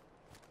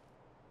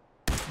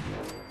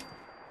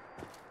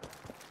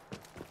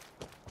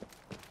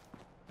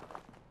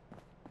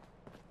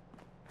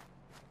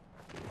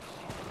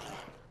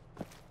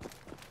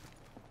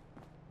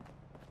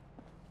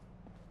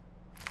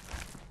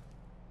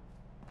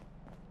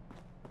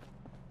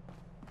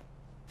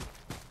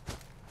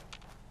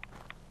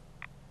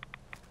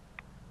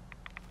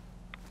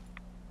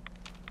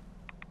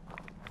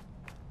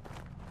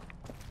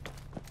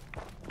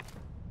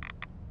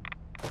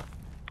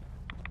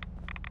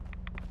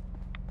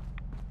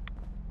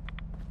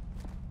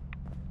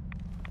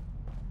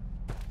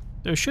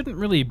 There shouldn't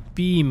really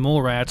be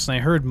mole rats, and I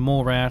heard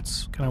mole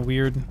rats. Kind of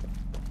weird.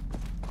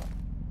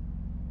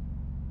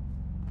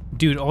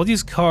 Dude, all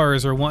these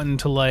cars are wanting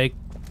to, like,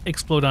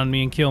 explode on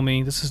me and kill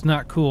me. This is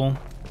not cool.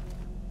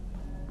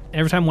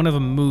 Every time one of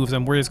them moves,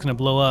 I'm worried it's gonna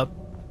blow up.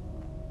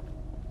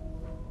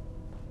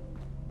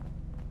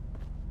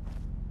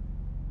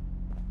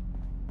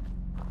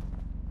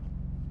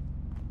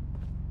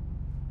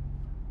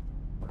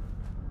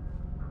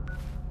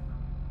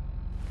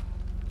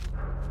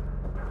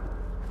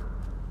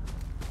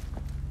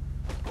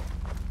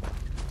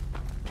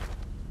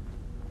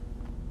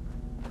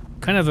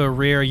 Kind of a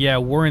rare, yeah,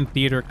 Warren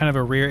Theater, kind of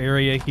a rare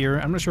area here.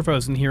 I'm not sure if I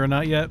was in here or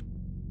not yet,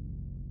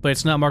 but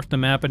it's not marked on the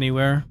map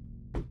anywhere.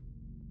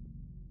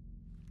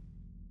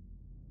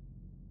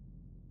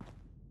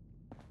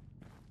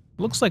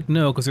 Looks like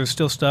no, because there's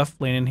still stuff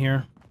laying in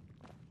here.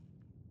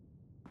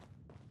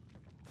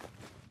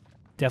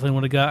 Definitely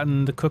would have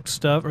gotten the cooked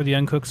stuff, or the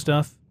uncooked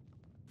stuff,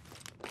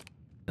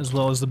 as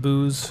well as the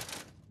booze.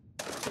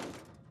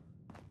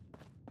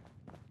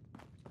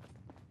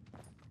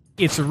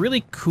 It's a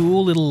really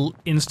cool little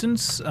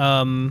instance.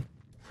 If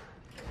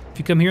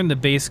you come here in the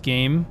base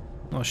game,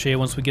 I'll show you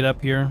once we get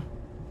up here.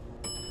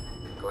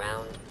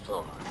 Ground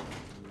floor.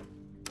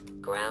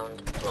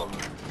 Ground floor.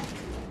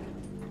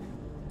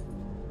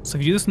 So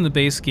if you do this in the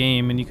base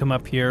game and you come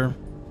up here,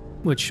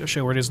 which I'll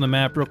show you where it is on the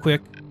map real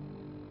quick.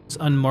 It's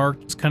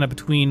unmarked. It's kind of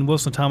between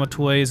Wilson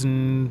Toys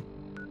and,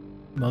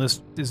 well,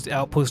 this is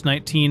Outpost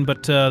 19,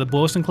 but the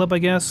Boylston Club, I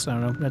guess. I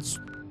don't know. That's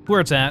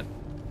where it's at.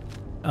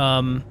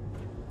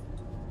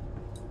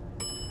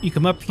 You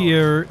come up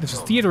here, there's a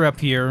theater up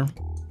here,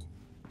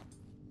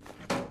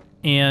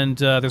 and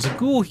there's a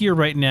ghoul here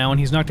right now, and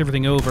he's knocked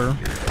everything over.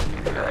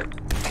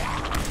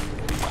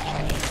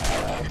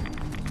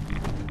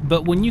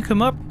 But when you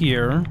come up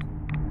here,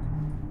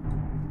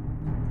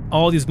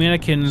 all these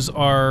mannequins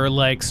are,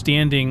 like,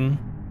 standing,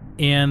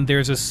 and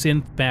there's a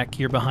synth back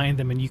here behind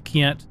them, and you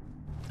can't,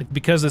 like,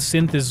 because the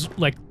synth is,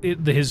 like,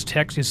 his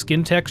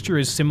skin texture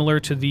is similar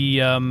to the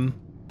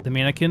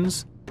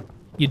mannequins,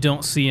 you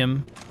don't see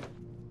him.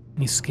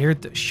 He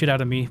scared the shit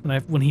out of me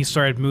when he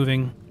started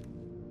moving.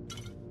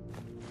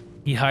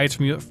 He hides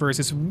from you at first.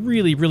 It's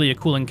really, really a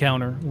cool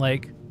encounter.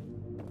 Like,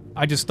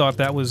 I just thought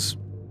that was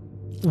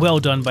well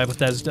done by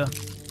Bethesda.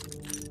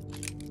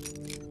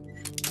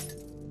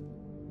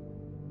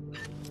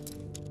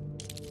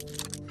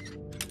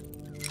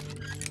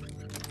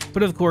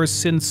 But of course,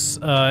 since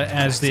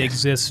as they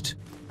exist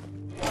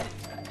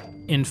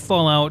in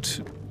Fallout,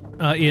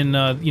 you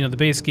know, the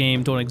base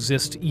game, don't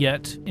exist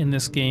yet in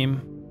this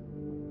game.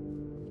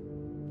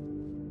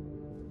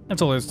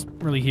 That's all there's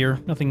really here.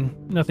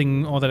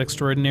 Nothing all that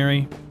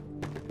extraordinary.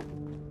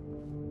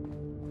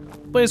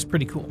 But it's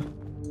pretty cool.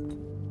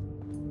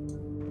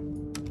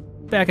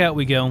 Back out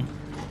we go.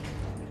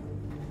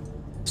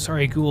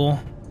 Sorry, ghoul.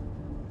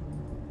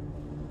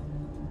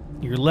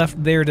 You're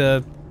left there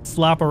to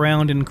flop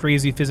around in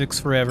crazy physics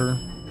forever.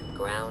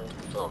 Ground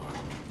floor.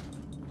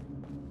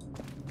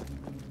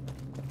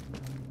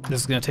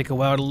 This is gonna take a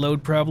while to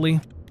load,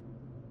 probably.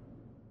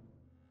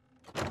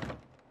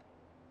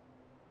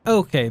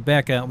 Okay,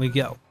 back out we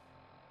go.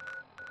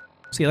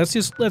 So yeah,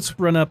 let's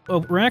run up. Oh,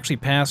 we're actually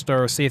past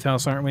our safe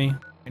house, aren't we?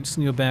 I'm just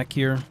gonna go back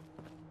here.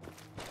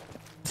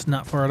 It's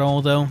not far at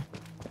all, though.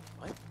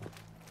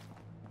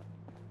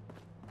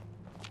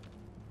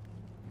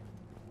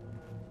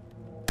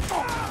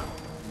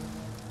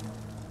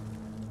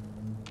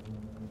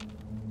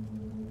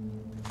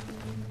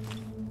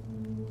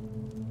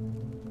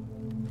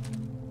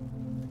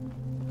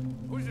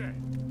 Who's there?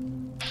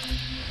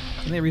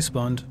 And they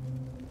respawned.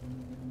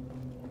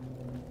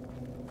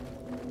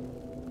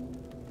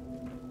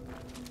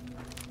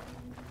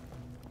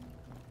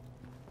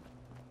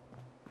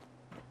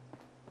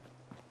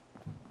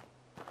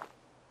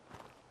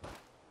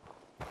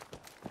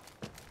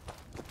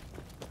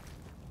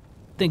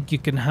 Think you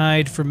can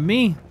hide from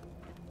me?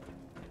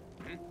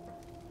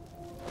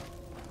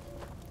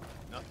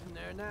 Nothing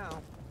there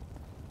now.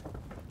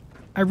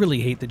 I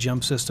really hate the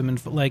jump system,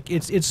 and like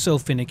it's so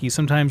finicky.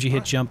 Sometimes you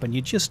hit jump and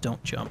you just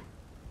don't jump.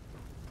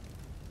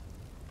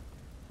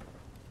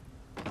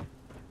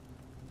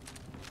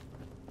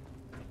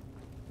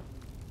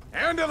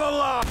 End of the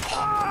law.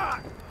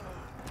 Ah!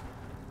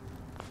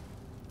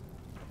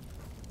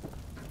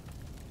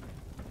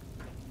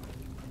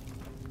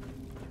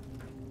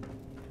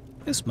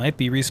 This might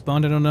be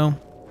respawned, I don't know.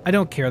 I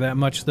don't care that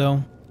much,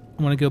 though.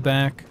 I want to go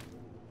back.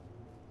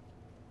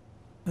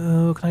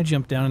 Oh, can I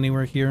jump down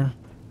anywhere here?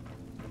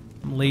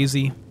 I'm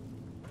lazy.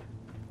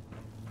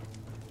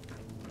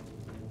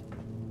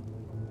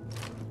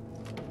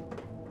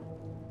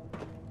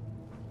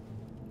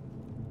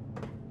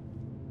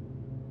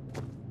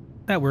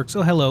 That works.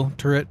 Oh, hello,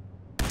 turret.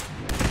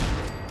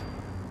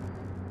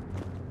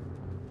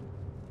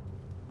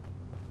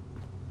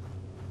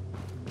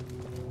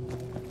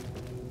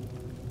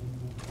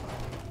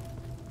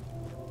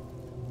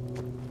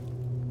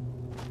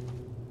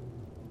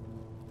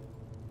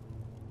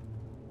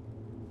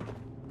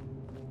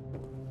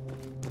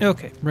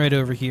 Okay, right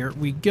over here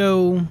we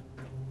go.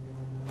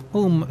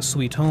 Home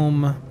sweet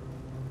home.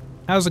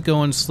 How's it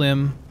going,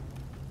 Slim?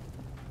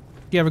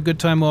 You have a good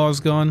time while I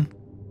was gone?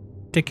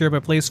 Take care of my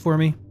place for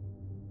me?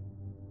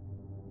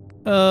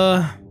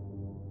 What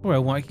do I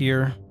want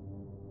here?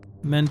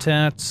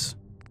 Mentats.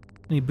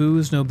 Any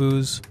booze? No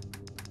booze.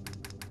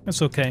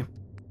 That's okay.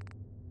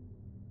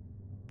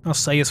 I'll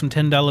sell you some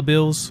 $10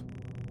 bills.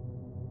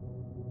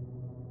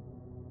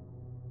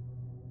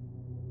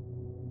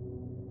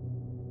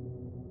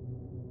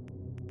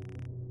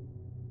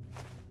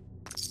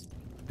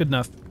 Good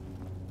enough.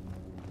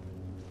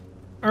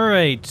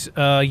 Alright,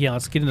 yeah,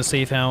 let's get in the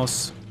safe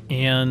house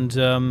and,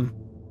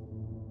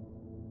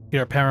 get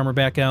our power armor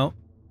back out.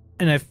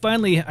 And I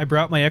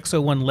brought my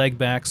XO1 leg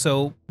back,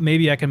 so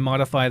maybe I can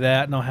modify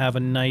that and I'll have a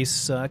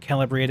nice,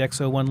 calibrated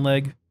XO1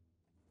 leg.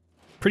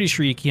 Pretty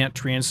sure you can't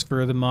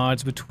transfer the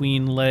mods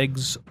between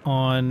legs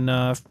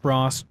on,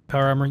 Frost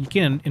power armor. You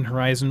can in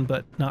Horizon,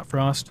 but not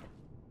Frost.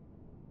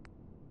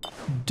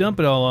 Dump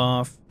it all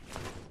off.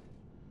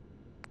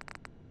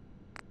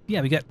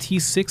 Yeah, we got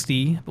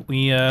T60, but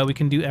we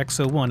can do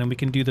XO1, and we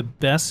can do the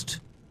best,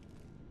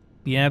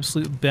 the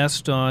absolute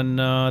best on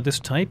this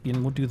type,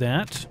 and we'll do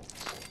that.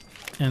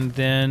 And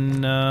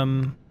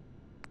then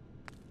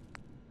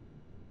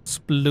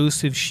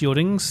explosive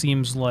shielding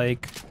seems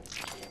like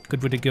a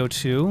good way to go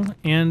too.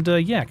 And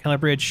yeah,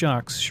 calibrated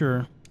shocks,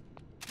 sure.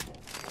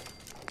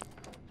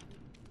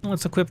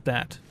 Let's equip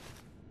that.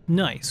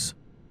 Nice.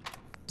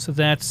 So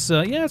that's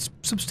yeah, it's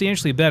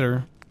substantially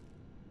better.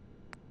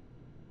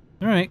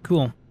 All right,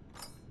 cool.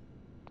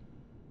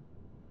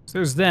 So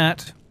there's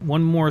that.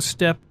 One more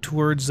step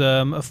towards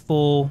a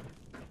full,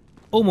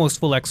 almost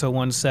full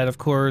XO1 set. Of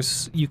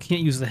course, you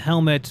can't use the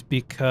helmet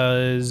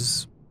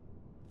because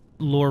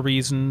lore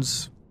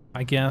reasons,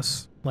 I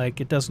guess. Like,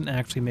 it doesn't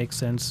actually make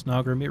sense,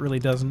 Nogrim. It really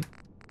doesn't.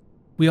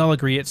 We all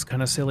agree it's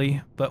kind of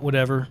silly, but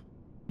whatever.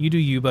 You do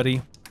you,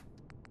 buddy.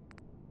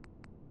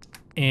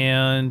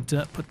 And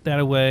put that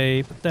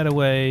away, put that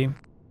away.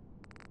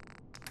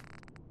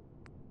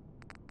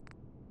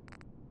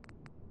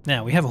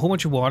 Now, we have a whole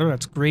bunch of water.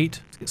 That's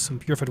great. Let's get some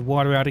purified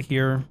water out of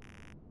here.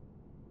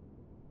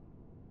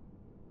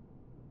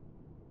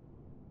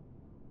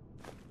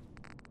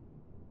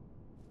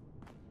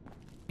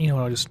 You know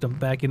what, I'll just dump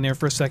back in there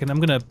for a second.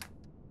 I'm gonna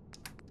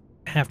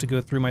have to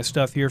go through my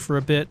stuff here for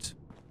a bit.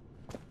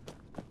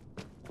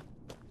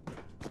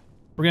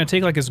 We're gonna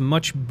take like as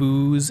much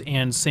booze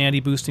and sanity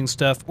boosting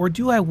stuff, or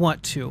do I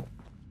want to?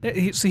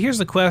 So here's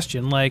the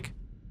question, like...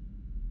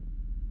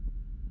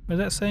 What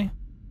does that say?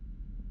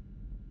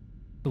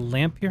 The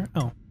lamp here?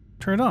 Oh,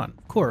 turn it on,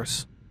 of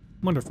course.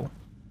 Wonderful.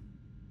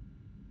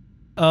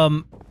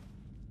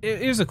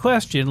 Here's a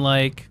question,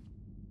 like...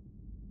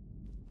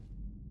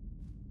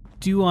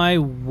 Do I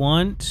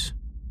want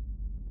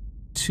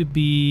to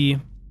be...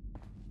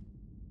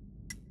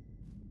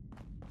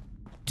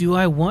 Do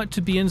I want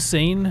to be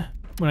insane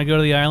when I go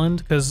to the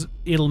island? Because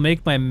it'll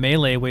make my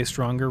melee way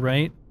stronger,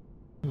 right?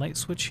 Light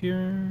switch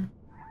here.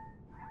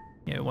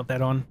 Yeah, I want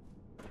that on.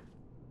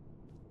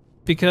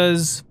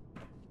 Because...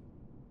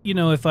 You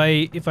know, if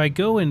I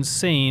go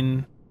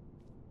insane,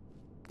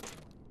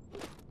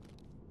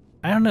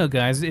 I don't know,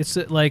 guys. It's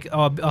like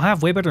I'll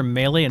have way better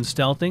melee and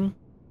stealthing,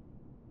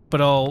 but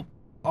I'll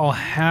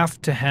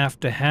have to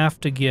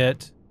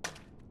get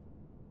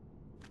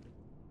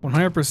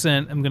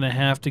 100%. I'm gonna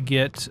have to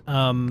get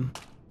a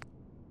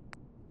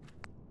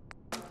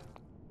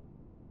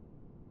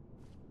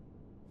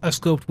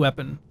scoped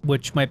weapon,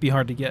 which might be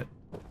hard to get,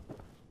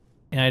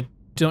 and I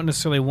don't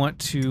necessarily want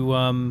to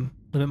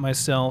limit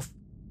myself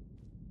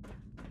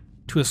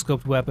to a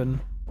scoped weapon,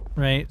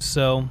 right?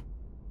 So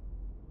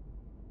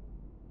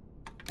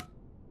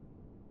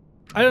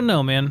I don't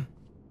know, man.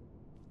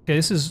 Okay,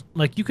 this is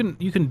like you can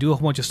do a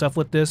whole bunch of stuff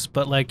with this,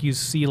 but like you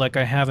see, like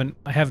I haven't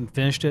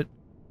finished it.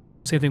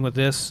 Same thing with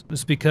this.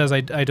 It's because I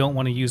don't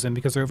want to use them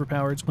because they're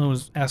overpowered. Someone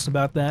was asked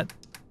about that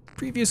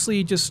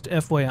previously, just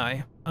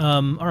FYI.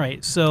 All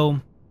right,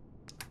 so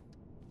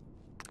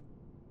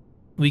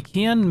we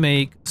can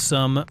make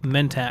some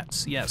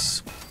mentats.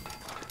 Yes,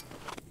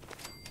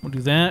 we'll do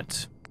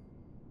that.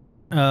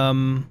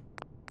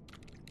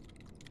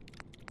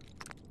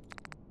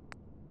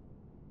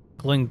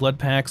 Glowing blood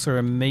packs are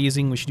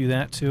amazing. We should do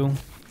that too.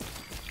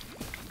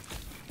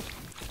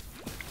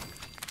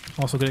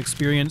 Also good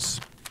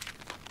experience.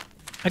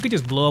 I could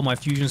just blow up my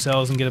fusion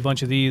cells and get a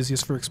bunch of these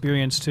just for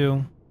experience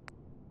too.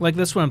 Like,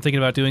 that's what I'm thinking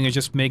about doing, is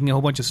just making a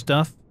whole bunch of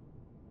stuff.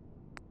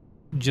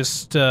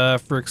 just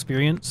for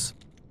experience.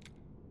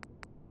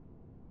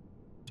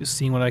 Just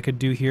seeing what I could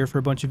do here for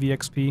a bunch of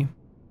EXP.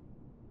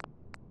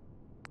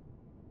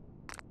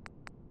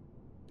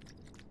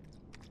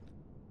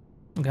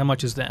 Look, how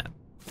much is that?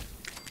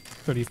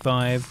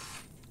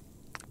 35.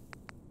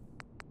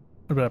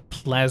 What about a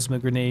plasma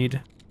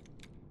grenade?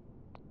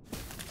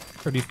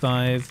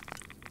 35.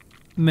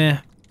 Meh.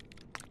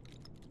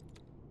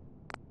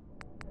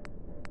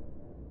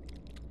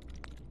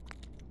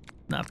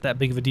 Not that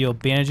big of a deal.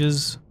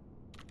 Bandages.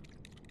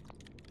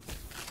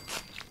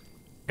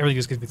 Everything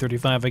just gives me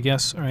 35, I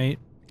guess. Alright.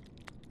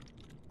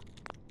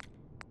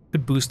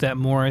 Could boost that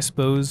more, I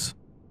suppose.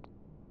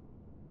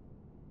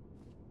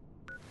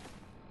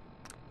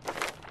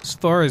 As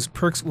far as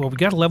perks... Well, we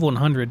got a level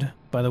 100,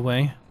 by the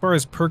way. As far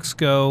as perks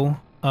go,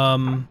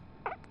 I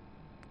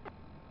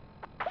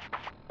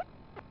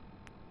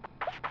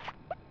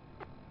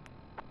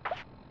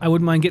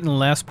wouldn't mind getting the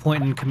last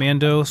point in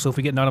Commando, so if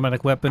we get an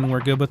automatic weapon, we're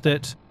good with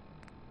it.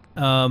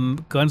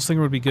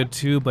 Gunslinger would be good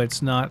too, but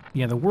it's not...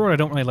 Yeah, the World, I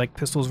don't really like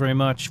pistols very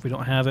much if we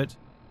don't have it.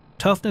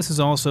 Toughness is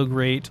also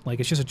great.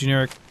 Like, it's just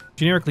a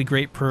generically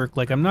great perk.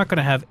 Like, I'm not going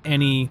to have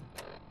any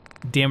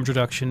damage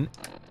reduction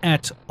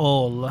at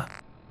all.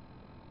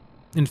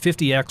 And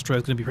 50 extra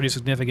is going to be pretty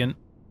significant.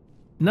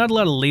 Not a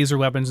lot of laser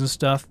weapons and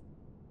stuff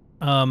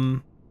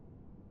on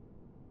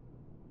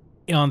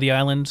the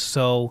island,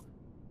 so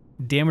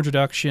damage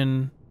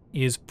reduction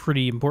is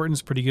pretty important,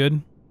 it's pretty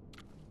good.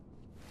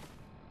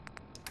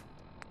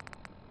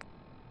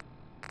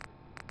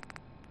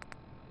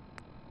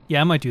 Yeah,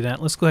 I might do that.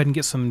 Let's go ahead and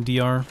get some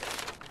DR.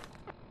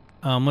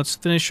 Let's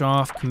finish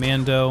off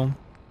Commando.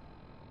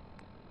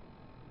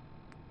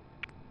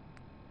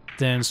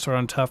 Then start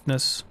on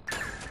Toughness.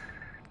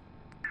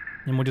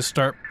 And we'll just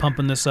start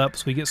pumping this up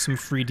so we get some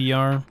free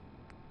DR.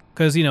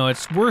 Because, you know,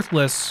 it's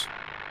worthless.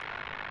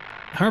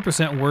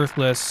 100%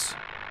 worthless.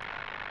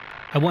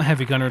 I want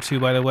Heavy Gunner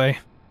too, by the way.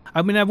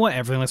 I mean, I want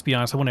everything, let's be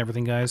honest. I want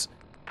everything, guys.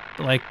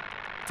 But, like,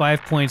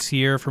 5 points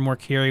here for more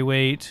carry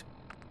weight.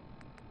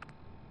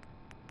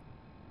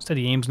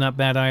 Steady aim's not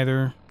bad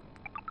either.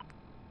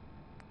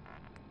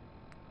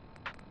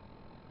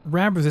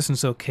 Rab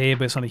resistance okay,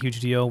 but it's not a huge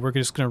deal. We're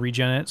just going to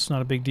regen it. It's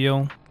not a big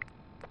deal.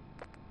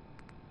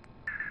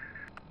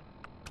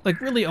 Like,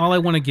 really, all I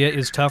want to get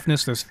is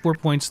toughness. There's 4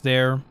 points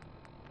there.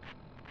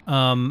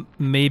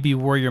 Maybe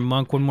Warrior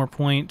Monk, 1 more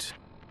point.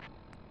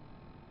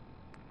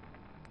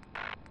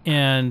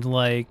 And,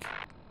 like,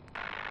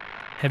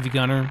 Heavy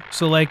Gunner.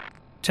 So, like,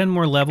 10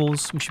 more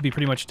levels. We should be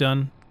pretty much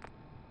done.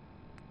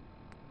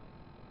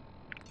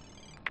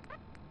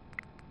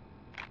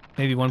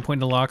 Maybe 1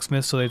 point to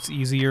Locksmith so that it's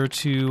easier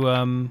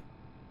to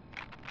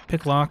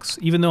pick locks.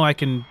 Even though I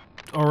can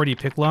already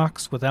pick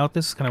locks without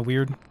this. It's kind of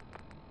weird.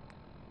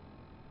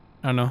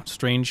 I don't know.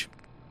 Strange.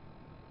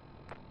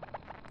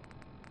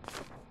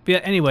 But yeah,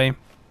 anyway.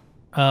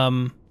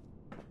 Where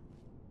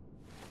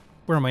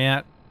am I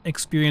at?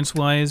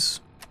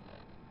 Experience-wise?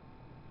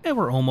 Yeah,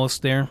 we're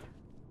almost there.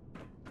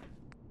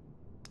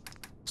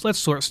 So let's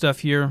sort stuff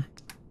here.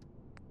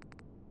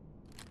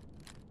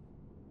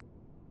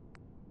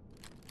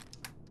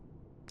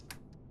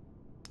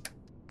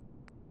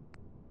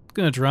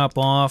 Gonna drop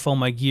off all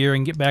my gear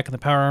and get back in the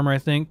power armor, I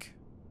think.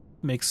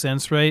 Makes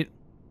sense, right?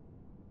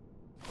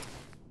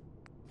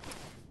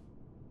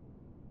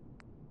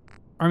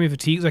 Army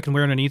fatigues I can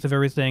wear underneath of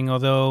everything,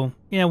 although,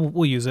 yeah,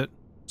 we'll use it.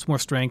 It's more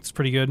strength, it's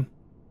pretty good.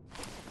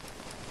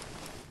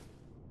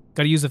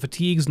 Gotta use the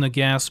fatigues and the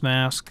gas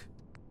mask.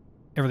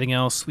 Everything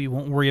else we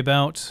won't worry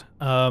about.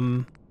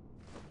 Can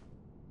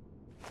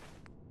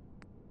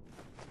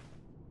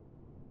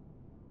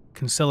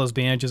sell those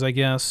bandages, I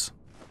guess.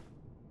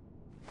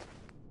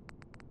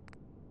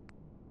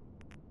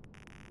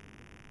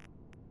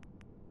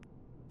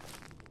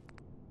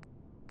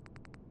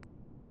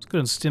 Good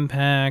on stim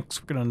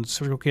packs, we're good on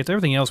surgical kits,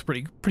 everything else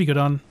pretty good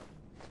on.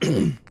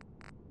 We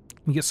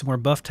get some more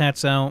buff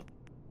tats out.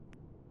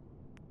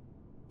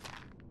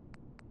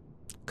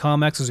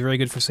 Comex is very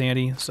good for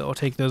sanity, so I'll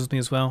take those with me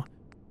as well.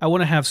 I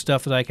want to have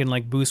stuff that I can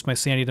like boost my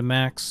sanity to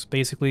max,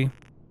 basically.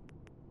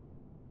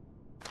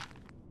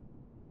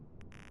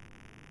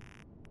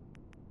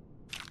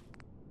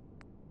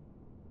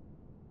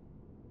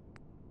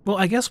 Well,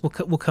 I guess we'll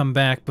come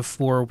back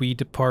before we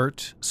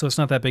depart, so it's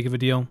not that big of a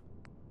deal.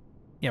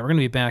 Yeah, we're going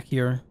to be back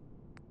here.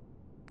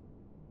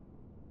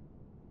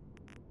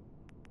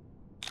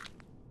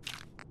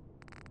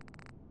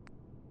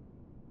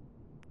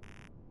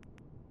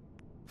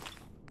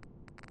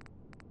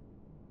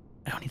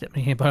 I don't need that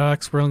many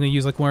antibiotics. We're only going to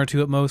use like 1 or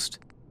 2 at most.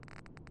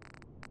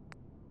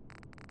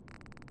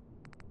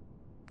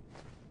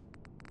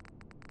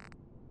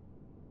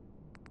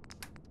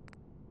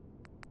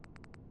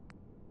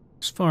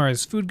 As far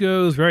as food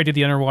goes, we already did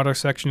the underwater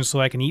section,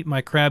 so I can eat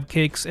my crab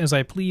cakes as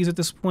I please at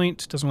this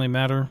point. Doesn't really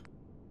matter.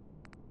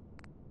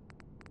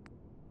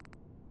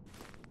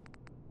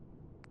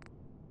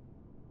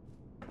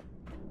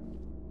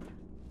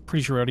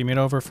 Pretty sure we already made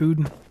all of our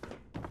food.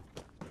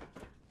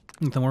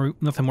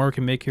 Nothing more we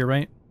can make here,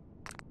 right?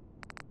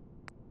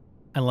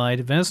 I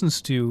lied. Venison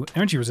stew.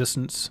 Energy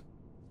resistance.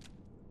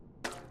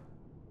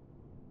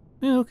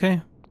 Yeah,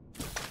 okay.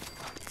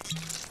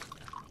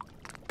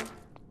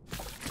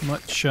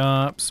 Mutt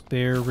chop,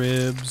 spare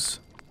ribs.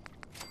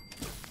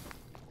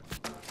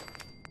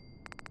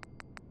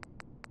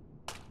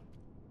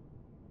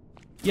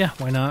 Yeah,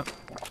 why not?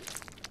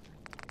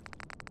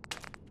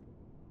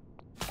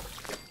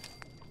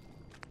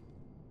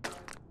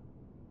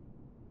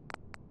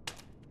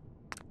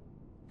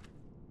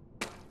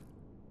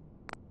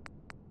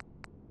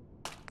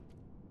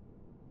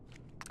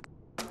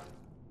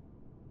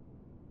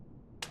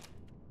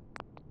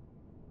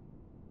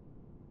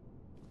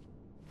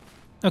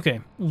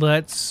 Okay,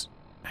 let's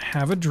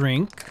have a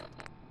drink.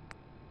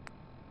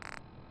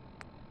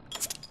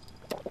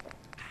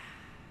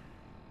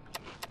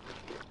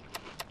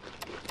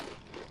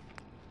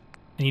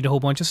 I need a whole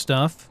bunch of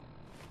stuff.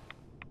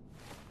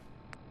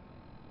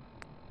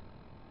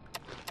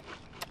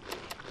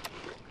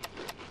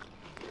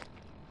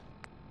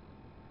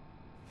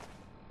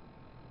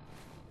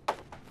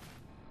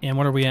 And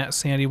what are we at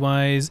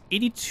sanity-wise?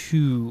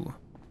 82.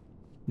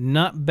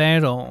 Not bad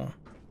at all.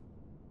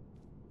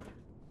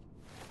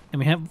 And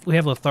we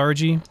have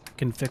lethargy.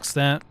 Can fix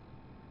that.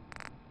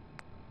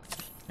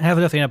 I have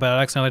enough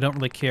antibiotics now. I don't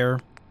really care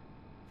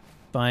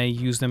if I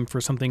use them for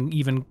something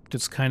even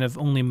that's kind of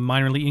only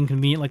minorly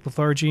inconvenient like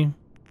lethargy.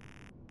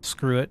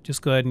 Screw it.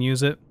 Just go ahead and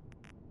use it.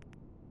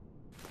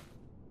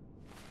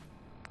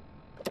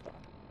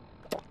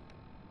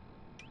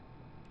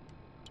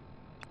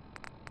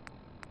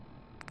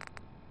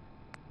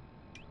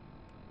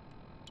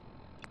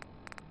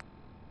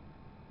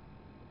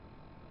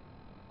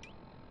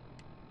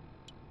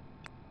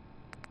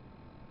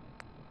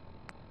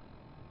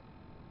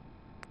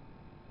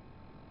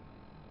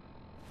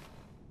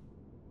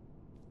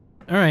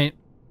 All right.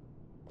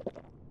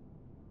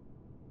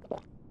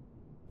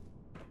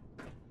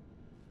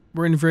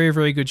 We're in very,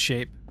 very good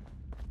shape.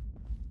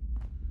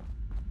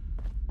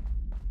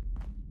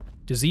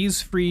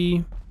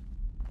 Disease-free.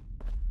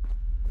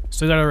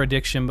 Still got our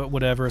addiction, but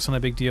whatever. It's not a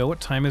big deal. What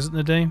time is it in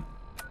the day?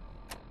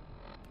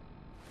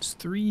 It's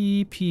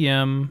 3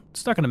 p.m.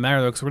 It's not going to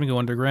matter, though, because we're going to go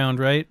underground,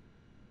 right?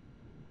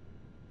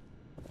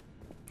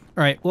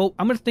 All right. Well,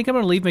 I'm going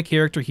to leave my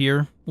character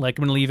here. Like,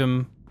 I'm going to leave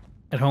him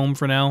at home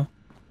for now.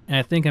 And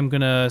I think I'm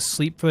going to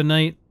sleep for the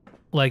night.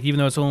 Like, even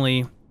though it's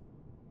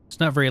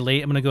not very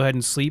late, I'm going to go ahead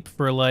and sleep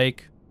for,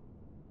 like,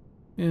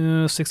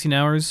 16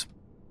 hours.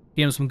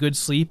 Get him some good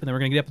sleep, and then we're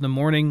going to get up in the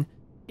morning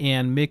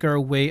and make our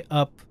way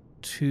up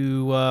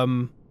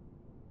to,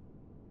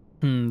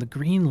 the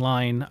green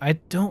line. I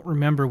don't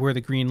remember where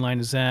the green line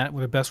is at,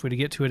 where the best way to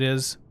get to it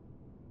is.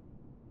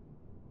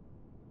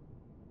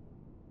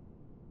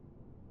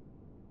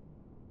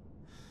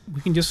 We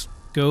can just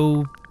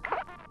go...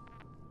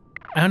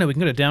 I don't know, we can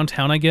go to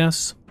downtown, I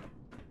guess.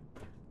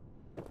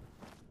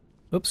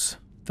 Oops,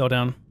 fell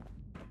down.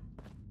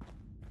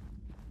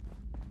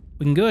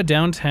 We can go to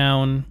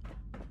downtown.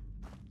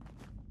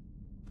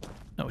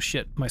 Oh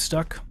shit, am I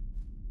stuck?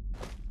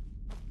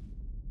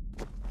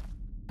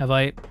 Have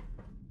I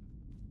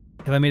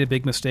made a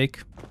big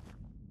mistake?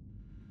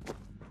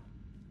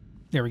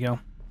 There we go.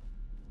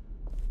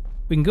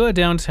 We can go to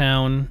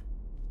downtown.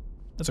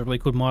 That's a really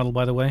cool model,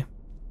 by the way.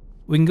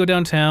 We can go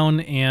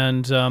downtown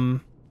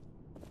and,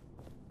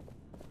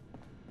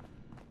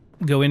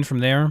 go in from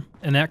there,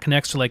 and that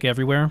connects to like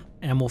everywhere,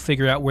 and we'll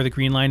figure out where the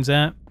green line's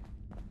at.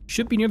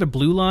 Should be near the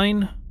blue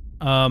line,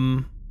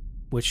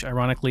 which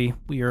ironically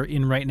we are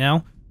in right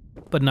now,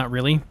 but not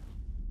really.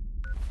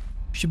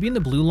 Should be in the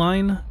blue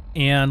line,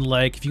 and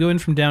like if you go in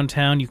from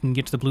downtown, you can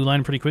get to the blue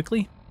line pretty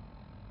quickly.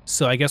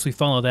 So I guess we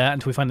follow that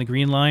until we find the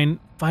green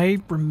line. If I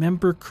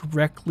remember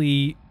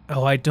correctly,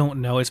 oh, I don't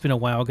know. It's been a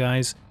while,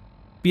 guys.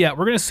 But yeah,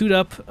 we're going to suit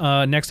up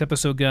next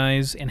episode,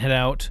 guys, and head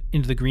out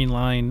into the green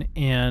line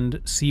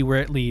and see where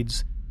it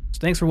leads. So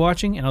thanks for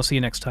watching, and I'll see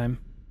you next time.